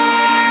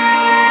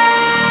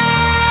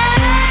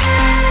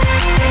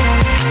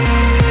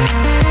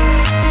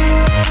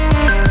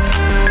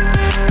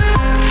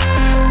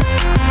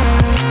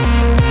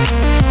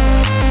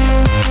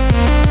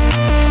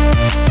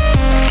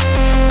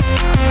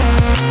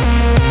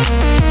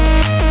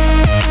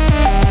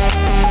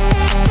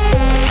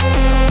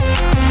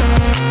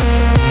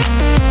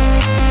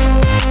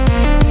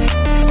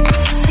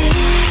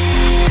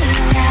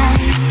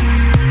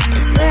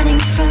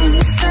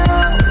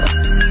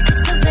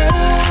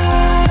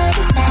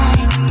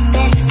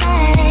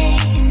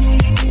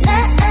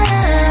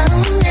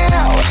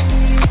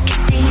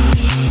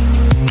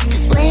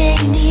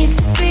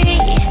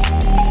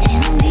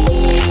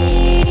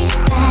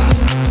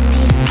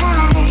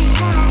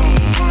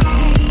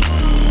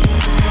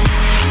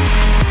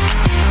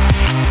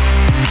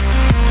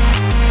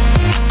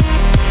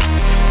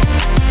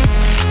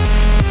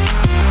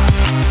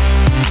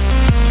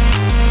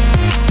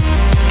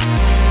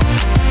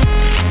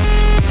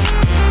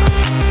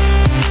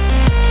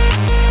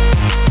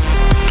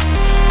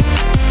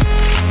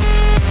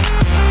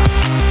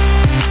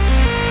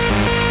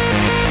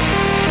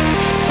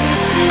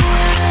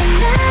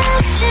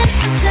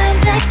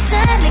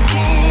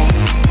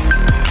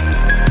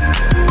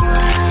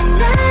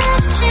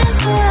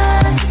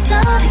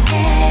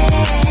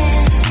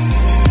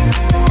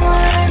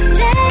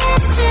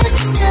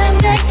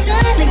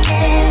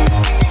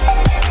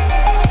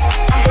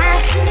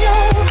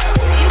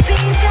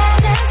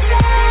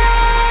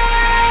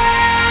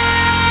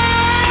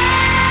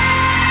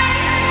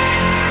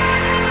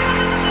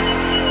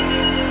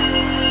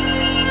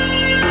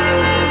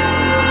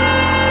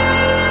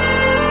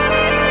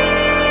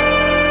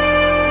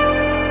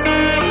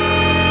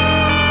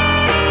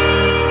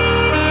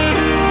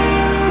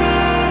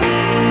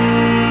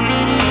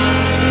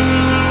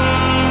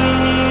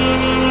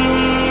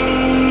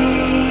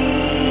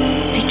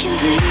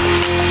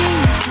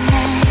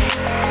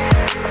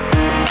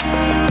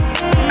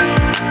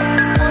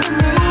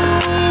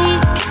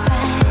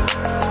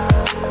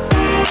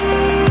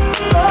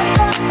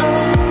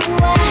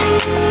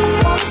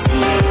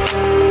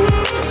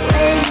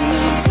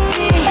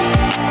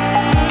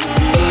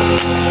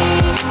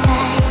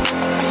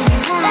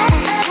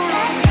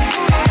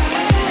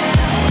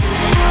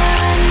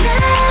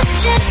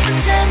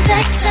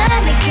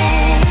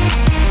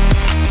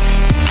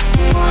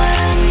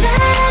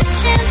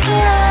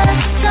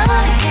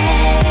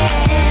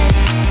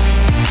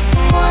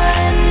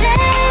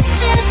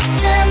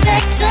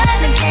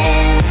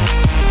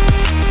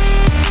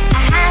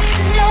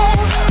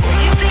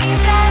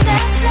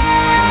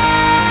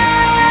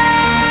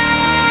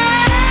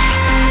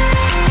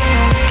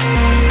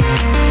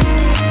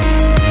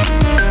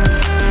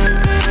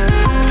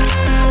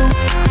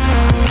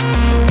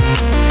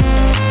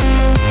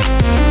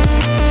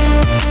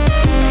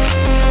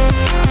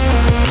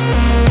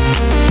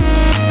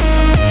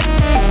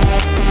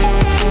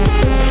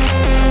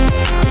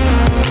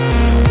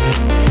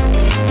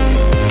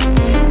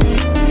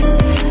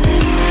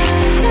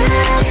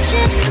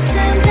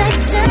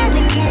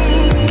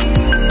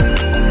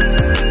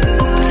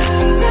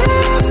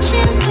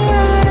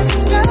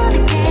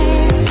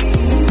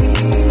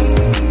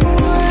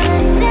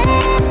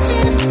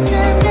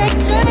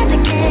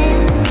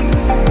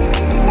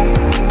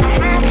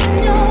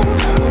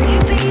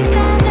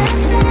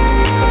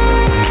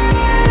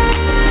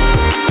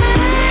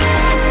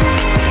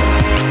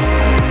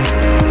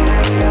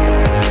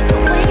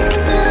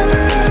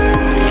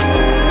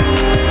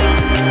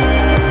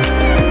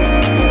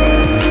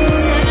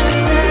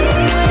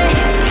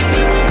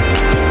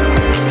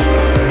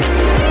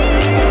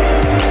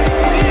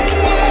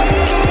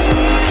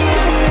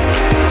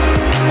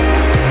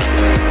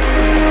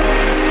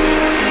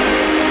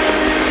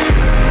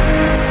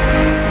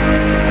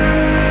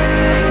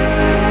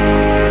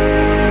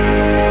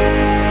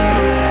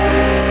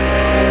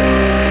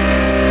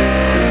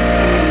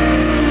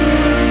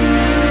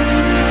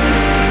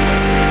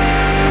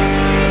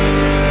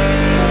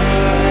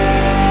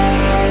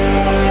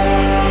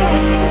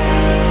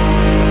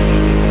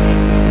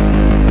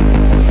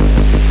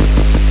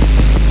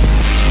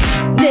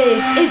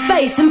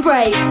 Bass and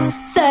Breaks,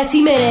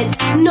 30 minutes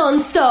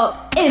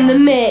non-stop in the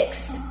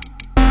mix.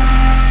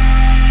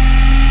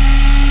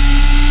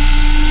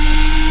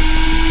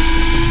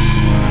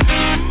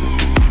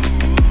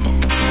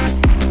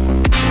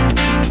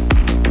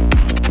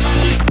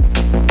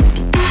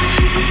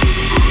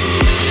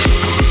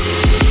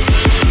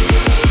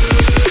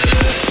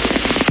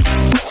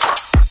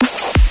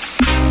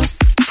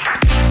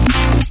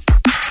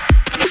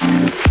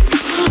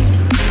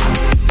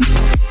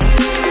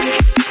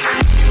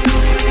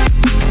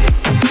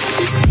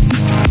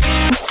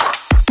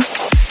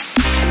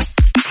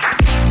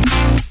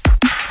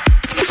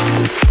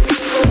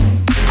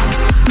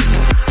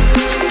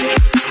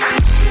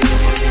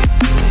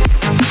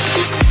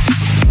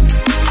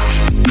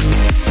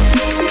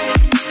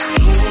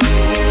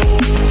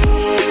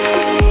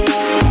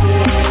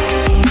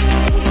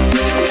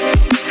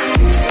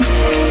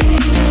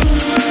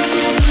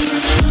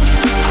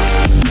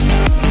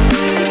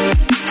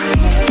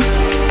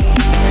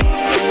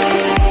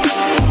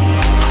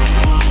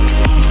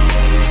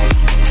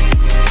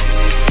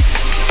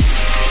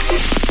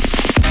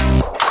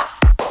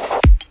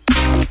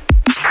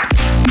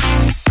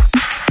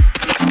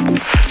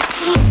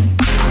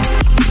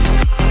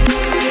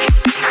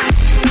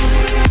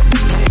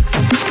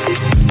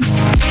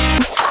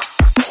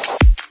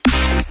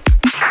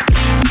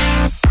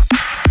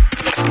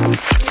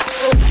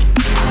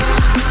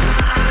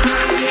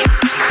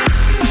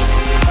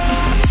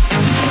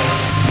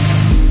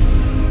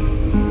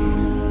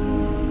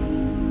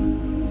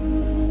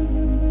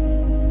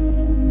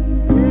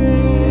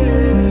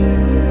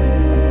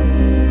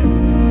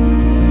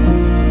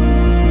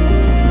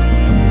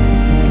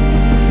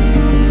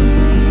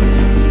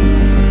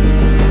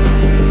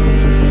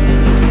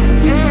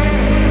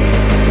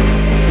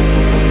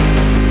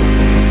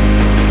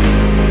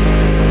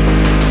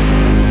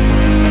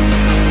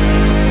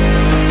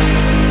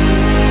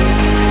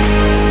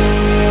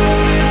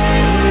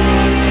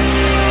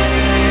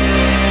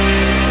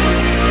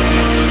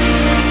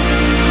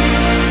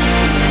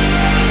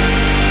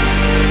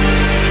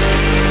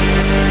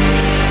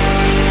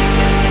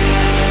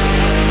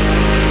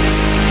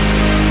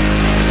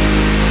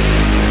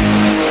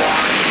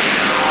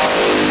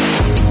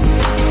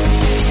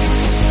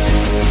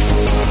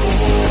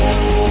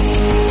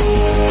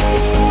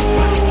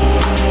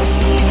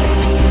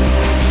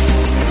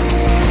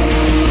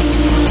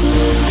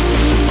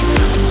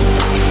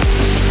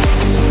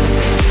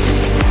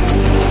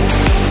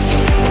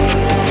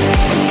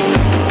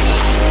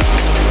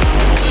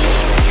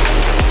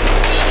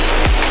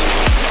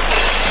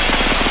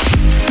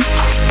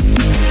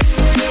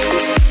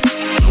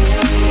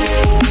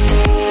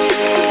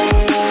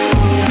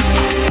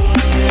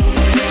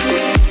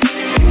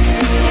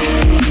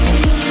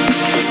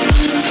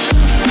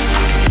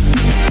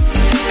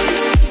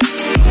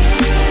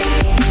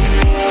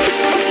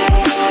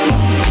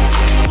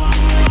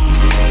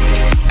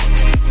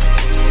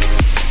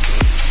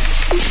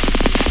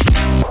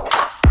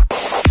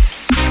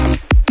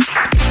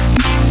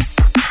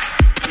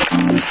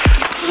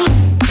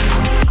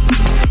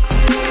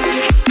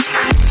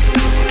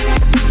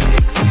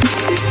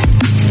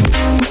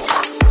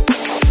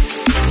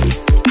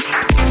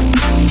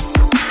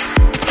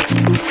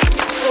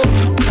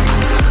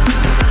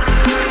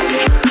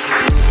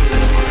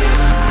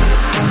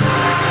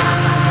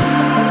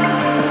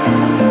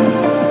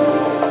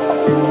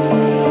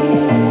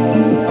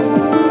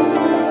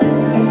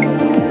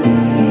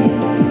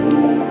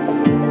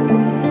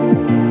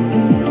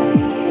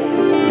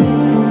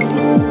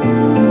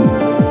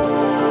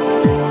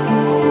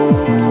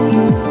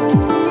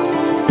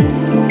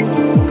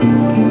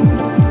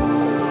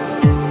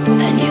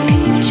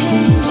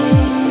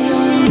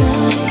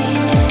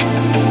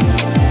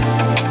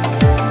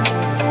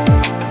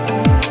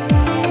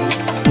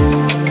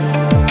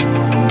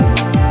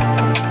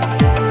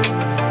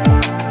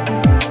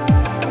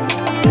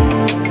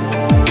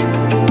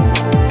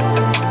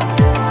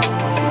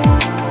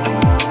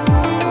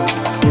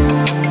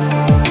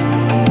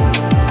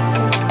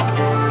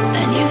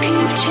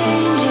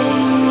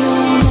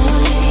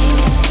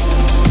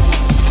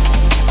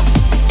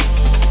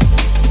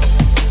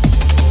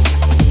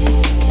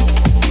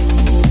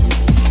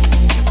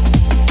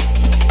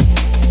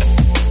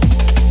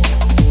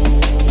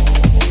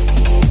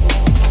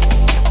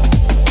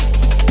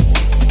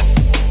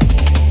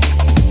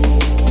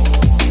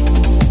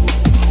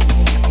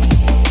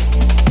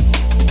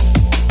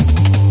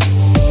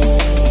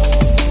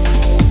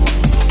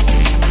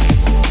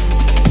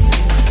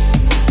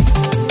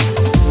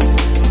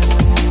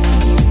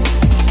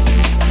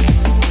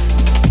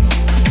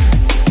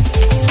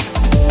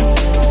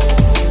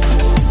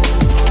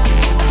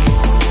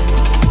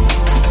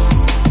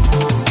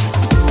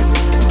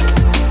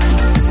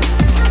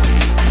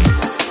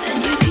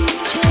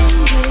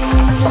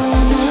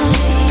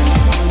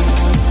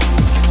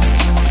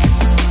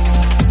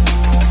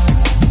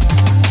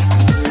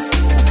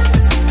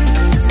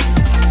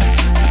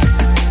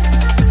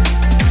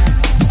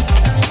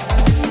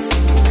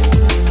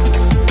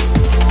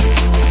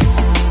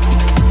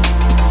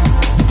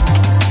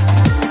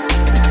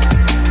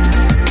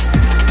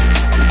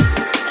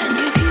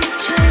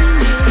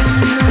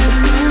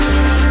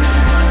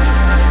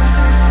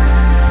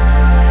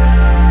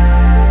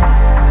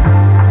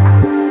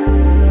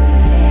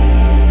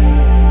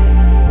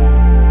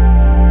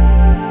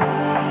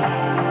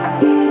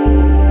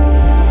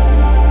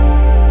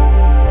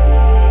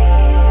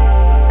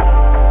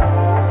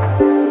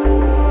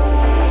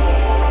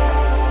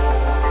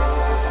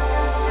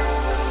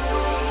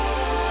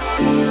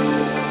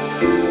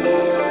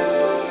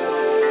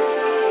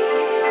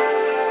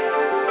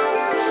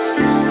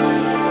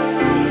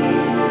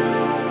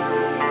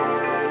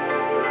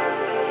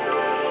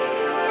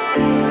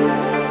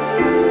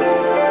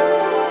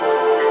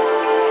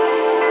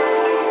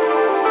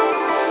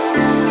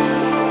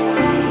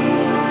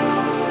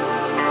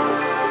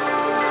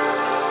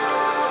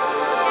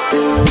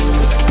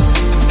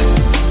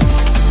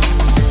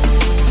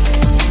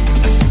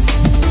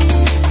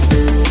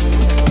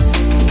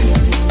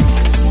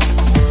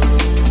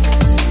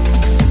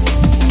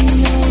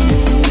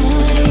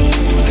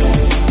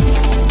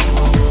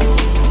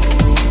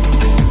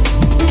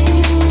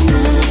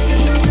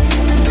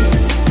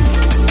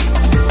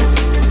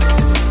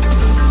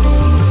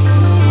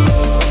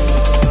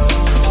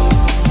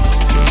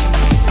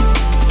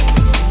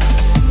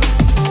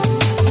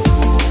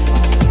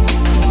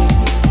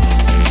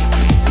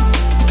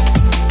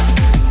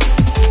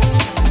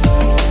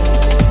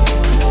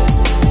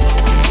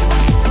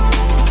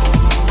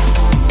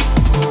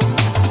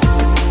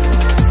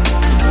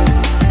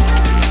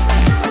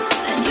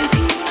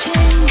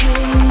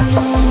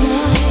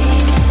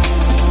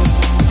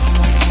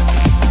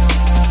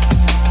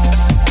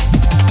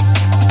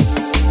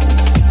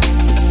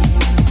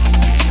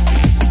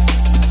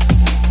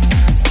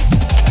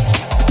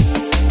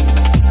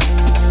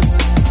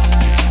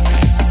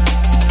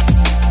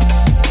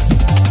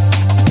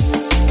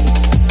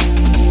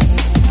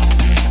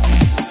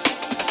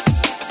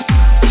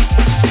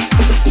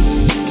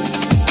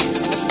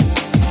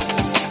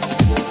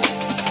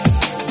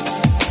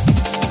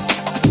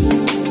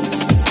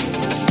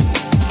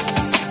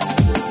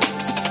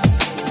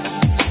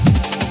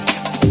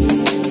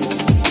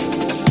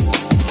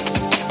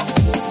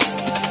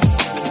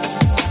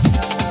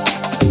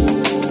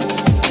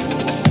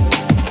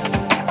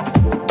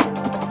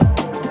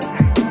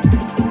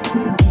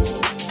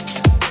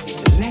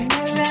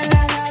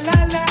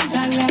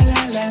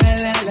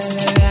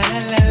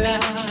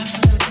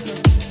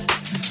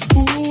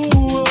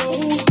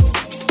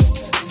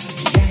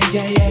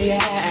 Yeah, yeah,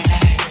 yeah,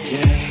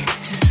 yeah.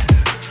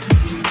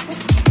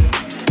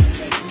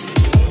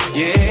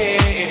 Yeah.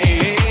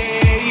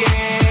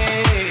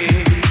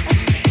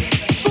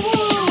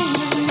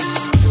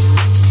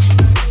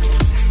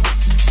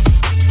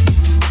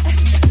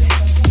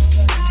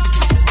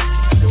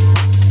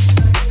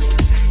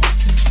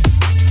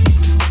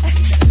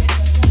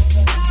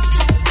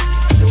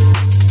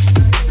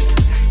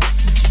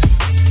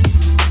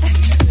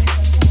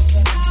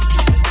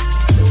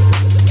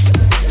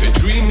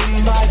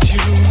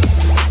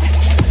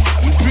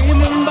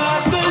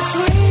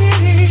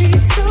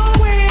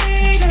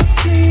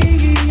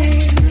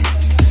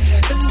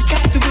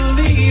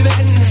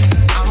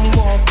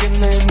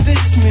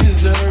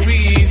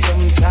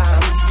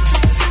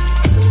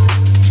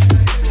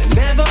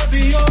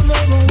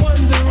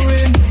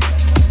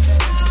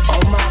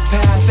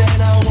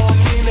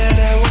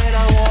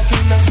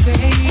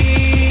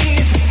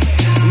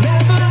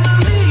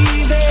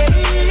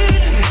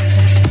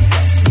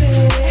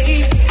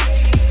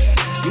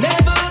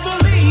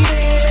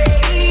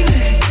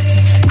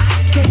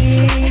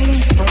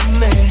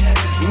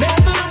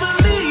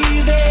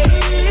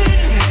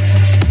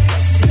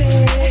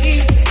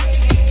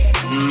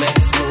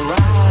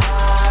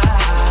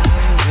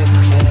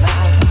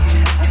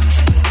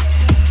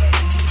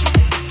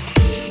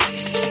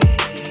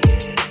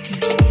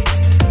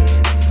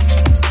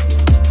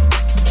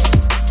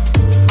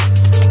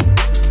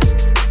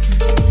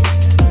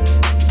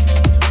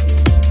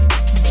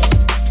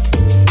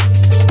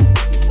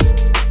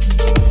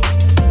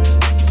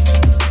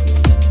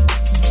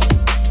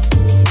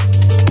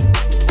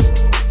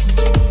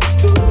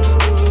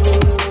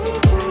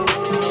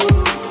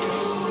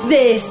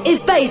 This is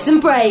Bass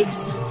and Breaks.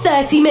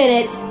 30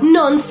 minutes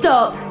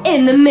non-stop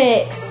in the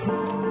mix.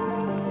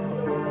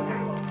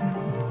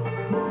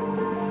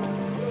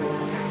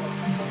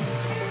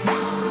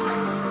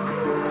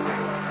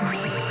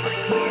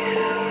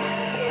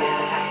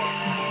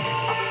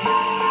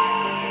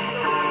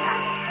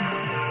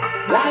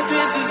 Life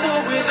is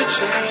always a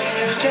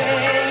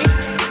changing.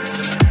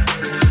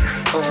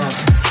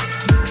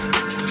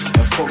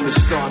 From the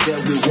start that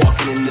we're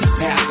walking in this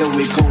path that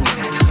we're going,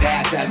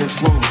 path that we're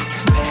flowing,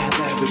 path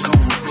that we're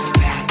going,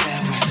 path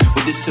that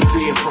we're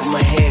disappear from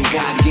my hand.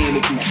 God gave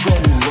me control.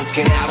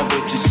 Looking out of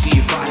it to see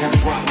if I can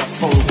drop my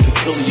phone.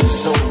 Peculiar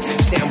zone,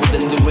 stand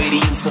within the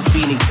radiance of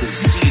phoenixes.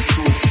 Cease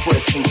to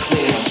express and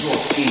clear your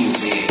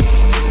feelings.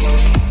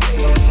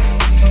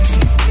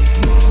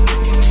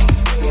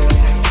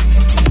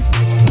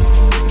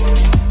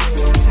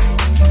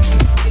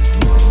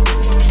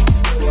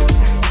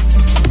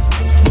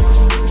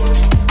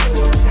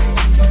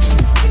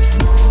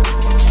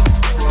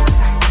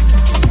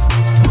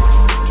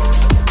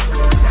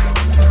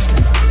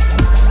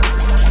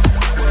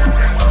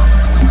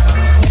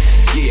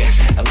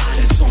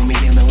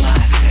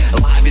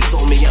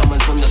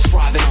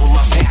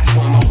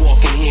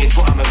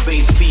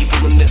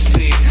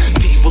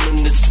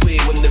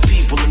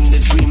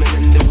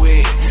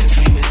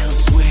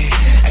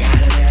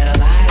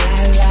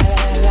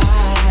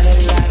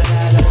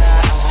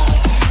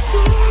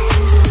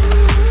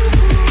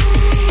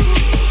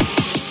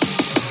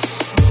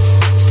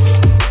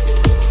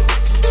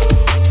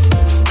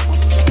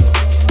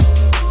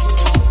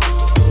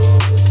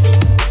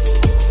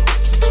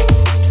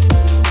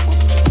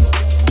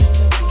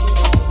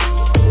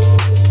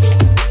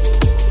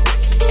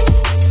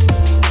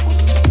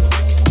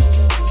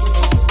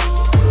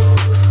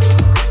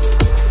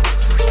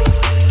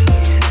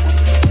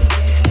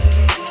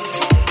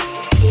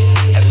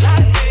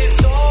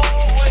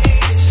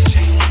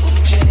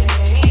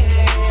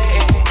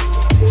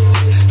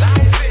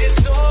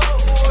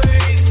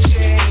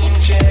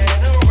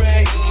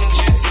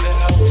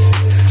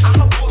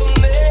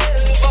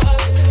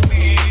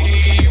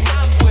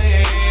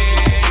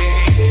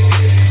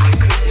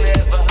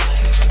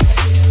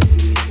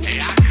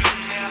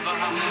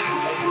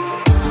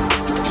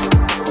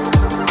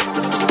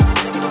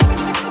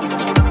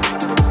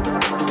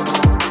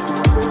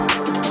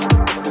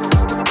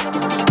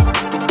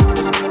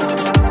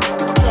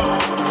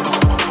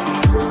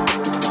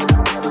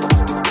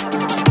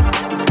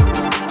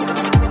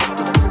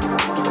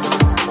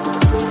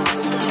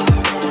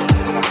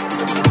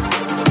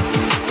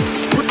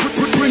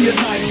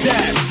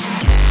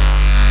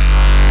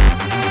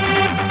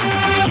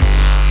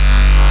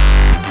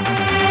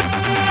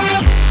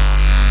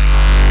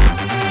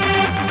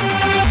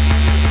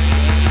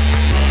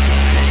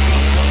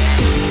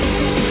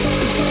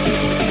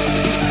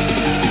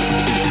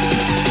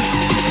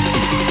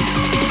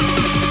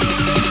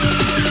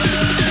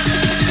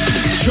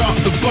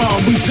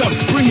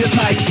 Just bring it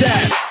like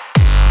that.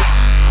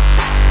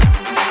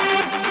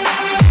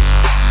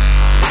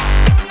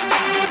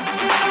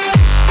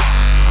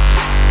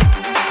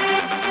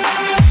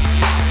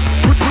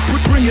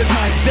 Bring it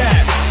like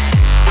that.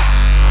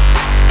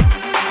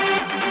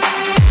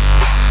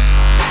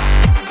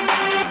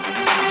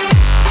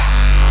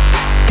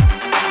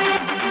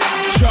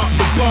 Drop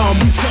the bomb,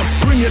 we just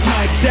bring it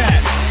like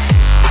that.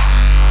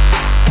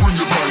 Bring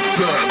it like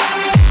that.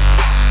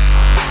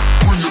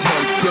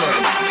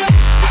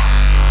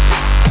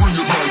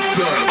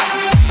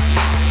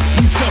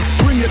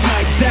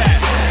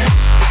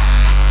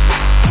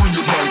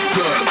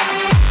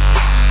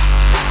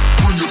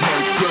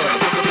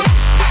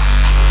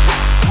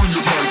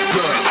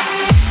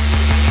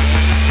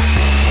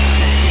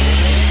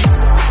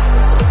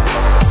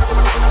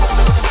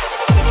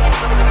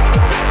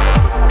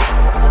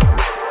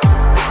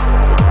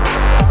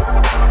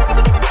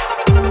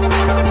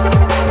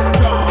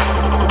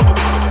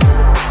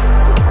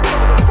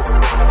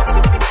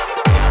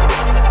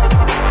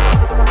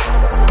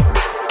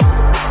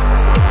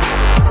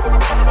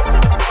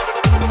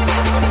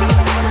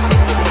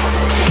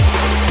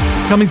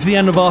 Coming to the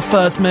end of our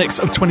first mix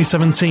of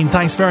 2017.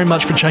 Thanks very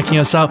much for checking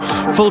us out.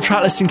 Full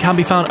track listing can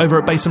be found over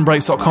at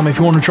bassandbreaks.com. If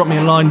you want to drop me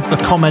a line, a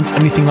comment,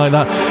 anything like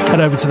that, head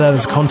over to there.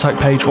 There's a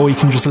contact page, or you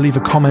can just leave a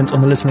comment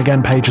on the Listen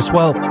Again page as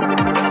well.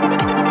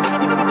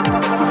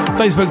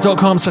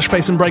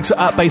 Facebook.com/bassandbreaks, or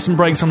at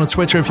bassandbreaks on the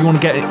Twitter if you want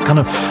to get it kind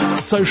of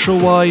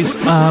social-wise.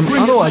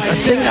 Otherwise, I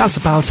think that's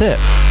about it.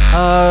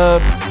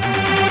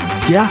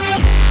 Yeah,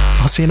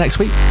 I'll see you next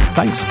week.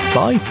 Thanks.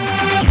 Bye.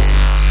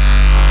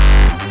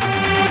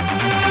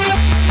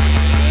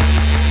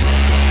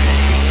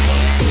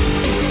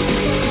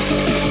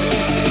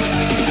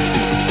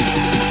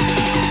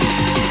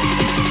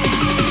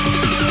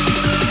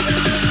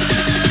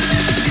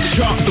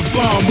 Drop the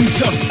bomb, we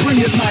just bring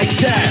it like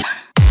that.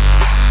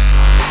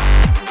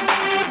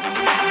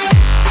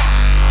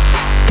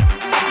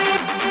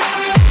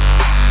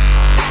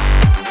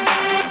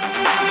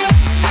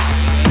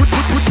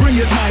 Bring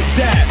it like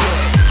that.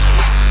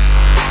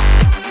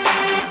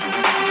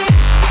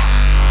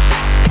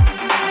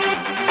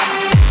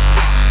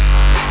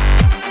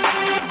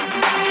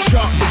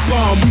 Drop the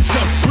bomb, we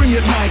just bring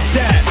it like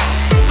that.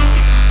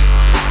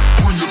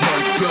 Bring it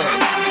like that.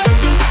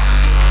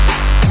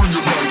 Bring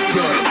it like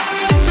that.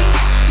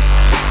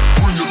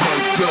 Bring it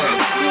like that.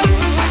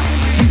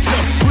 We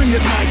just bring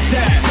it like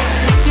that.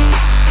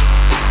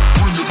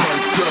 Bring it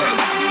like that.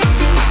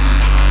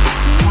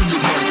 Bring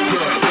it like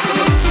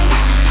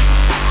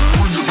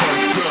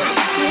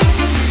that.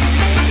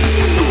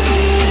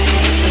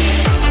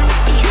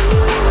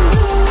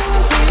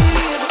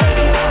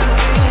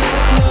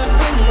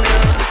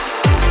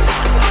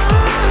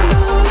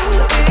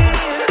 Bring it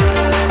like that.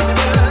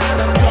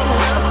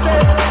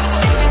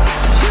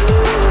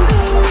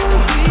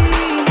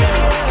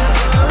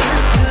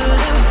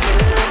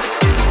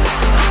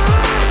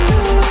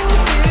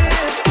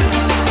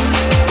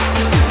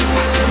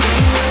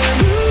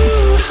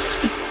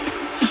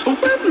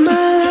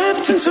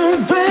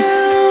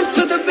 Around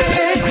for the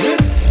bed.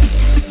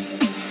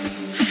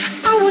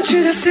 I want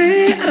you to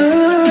stay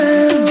up.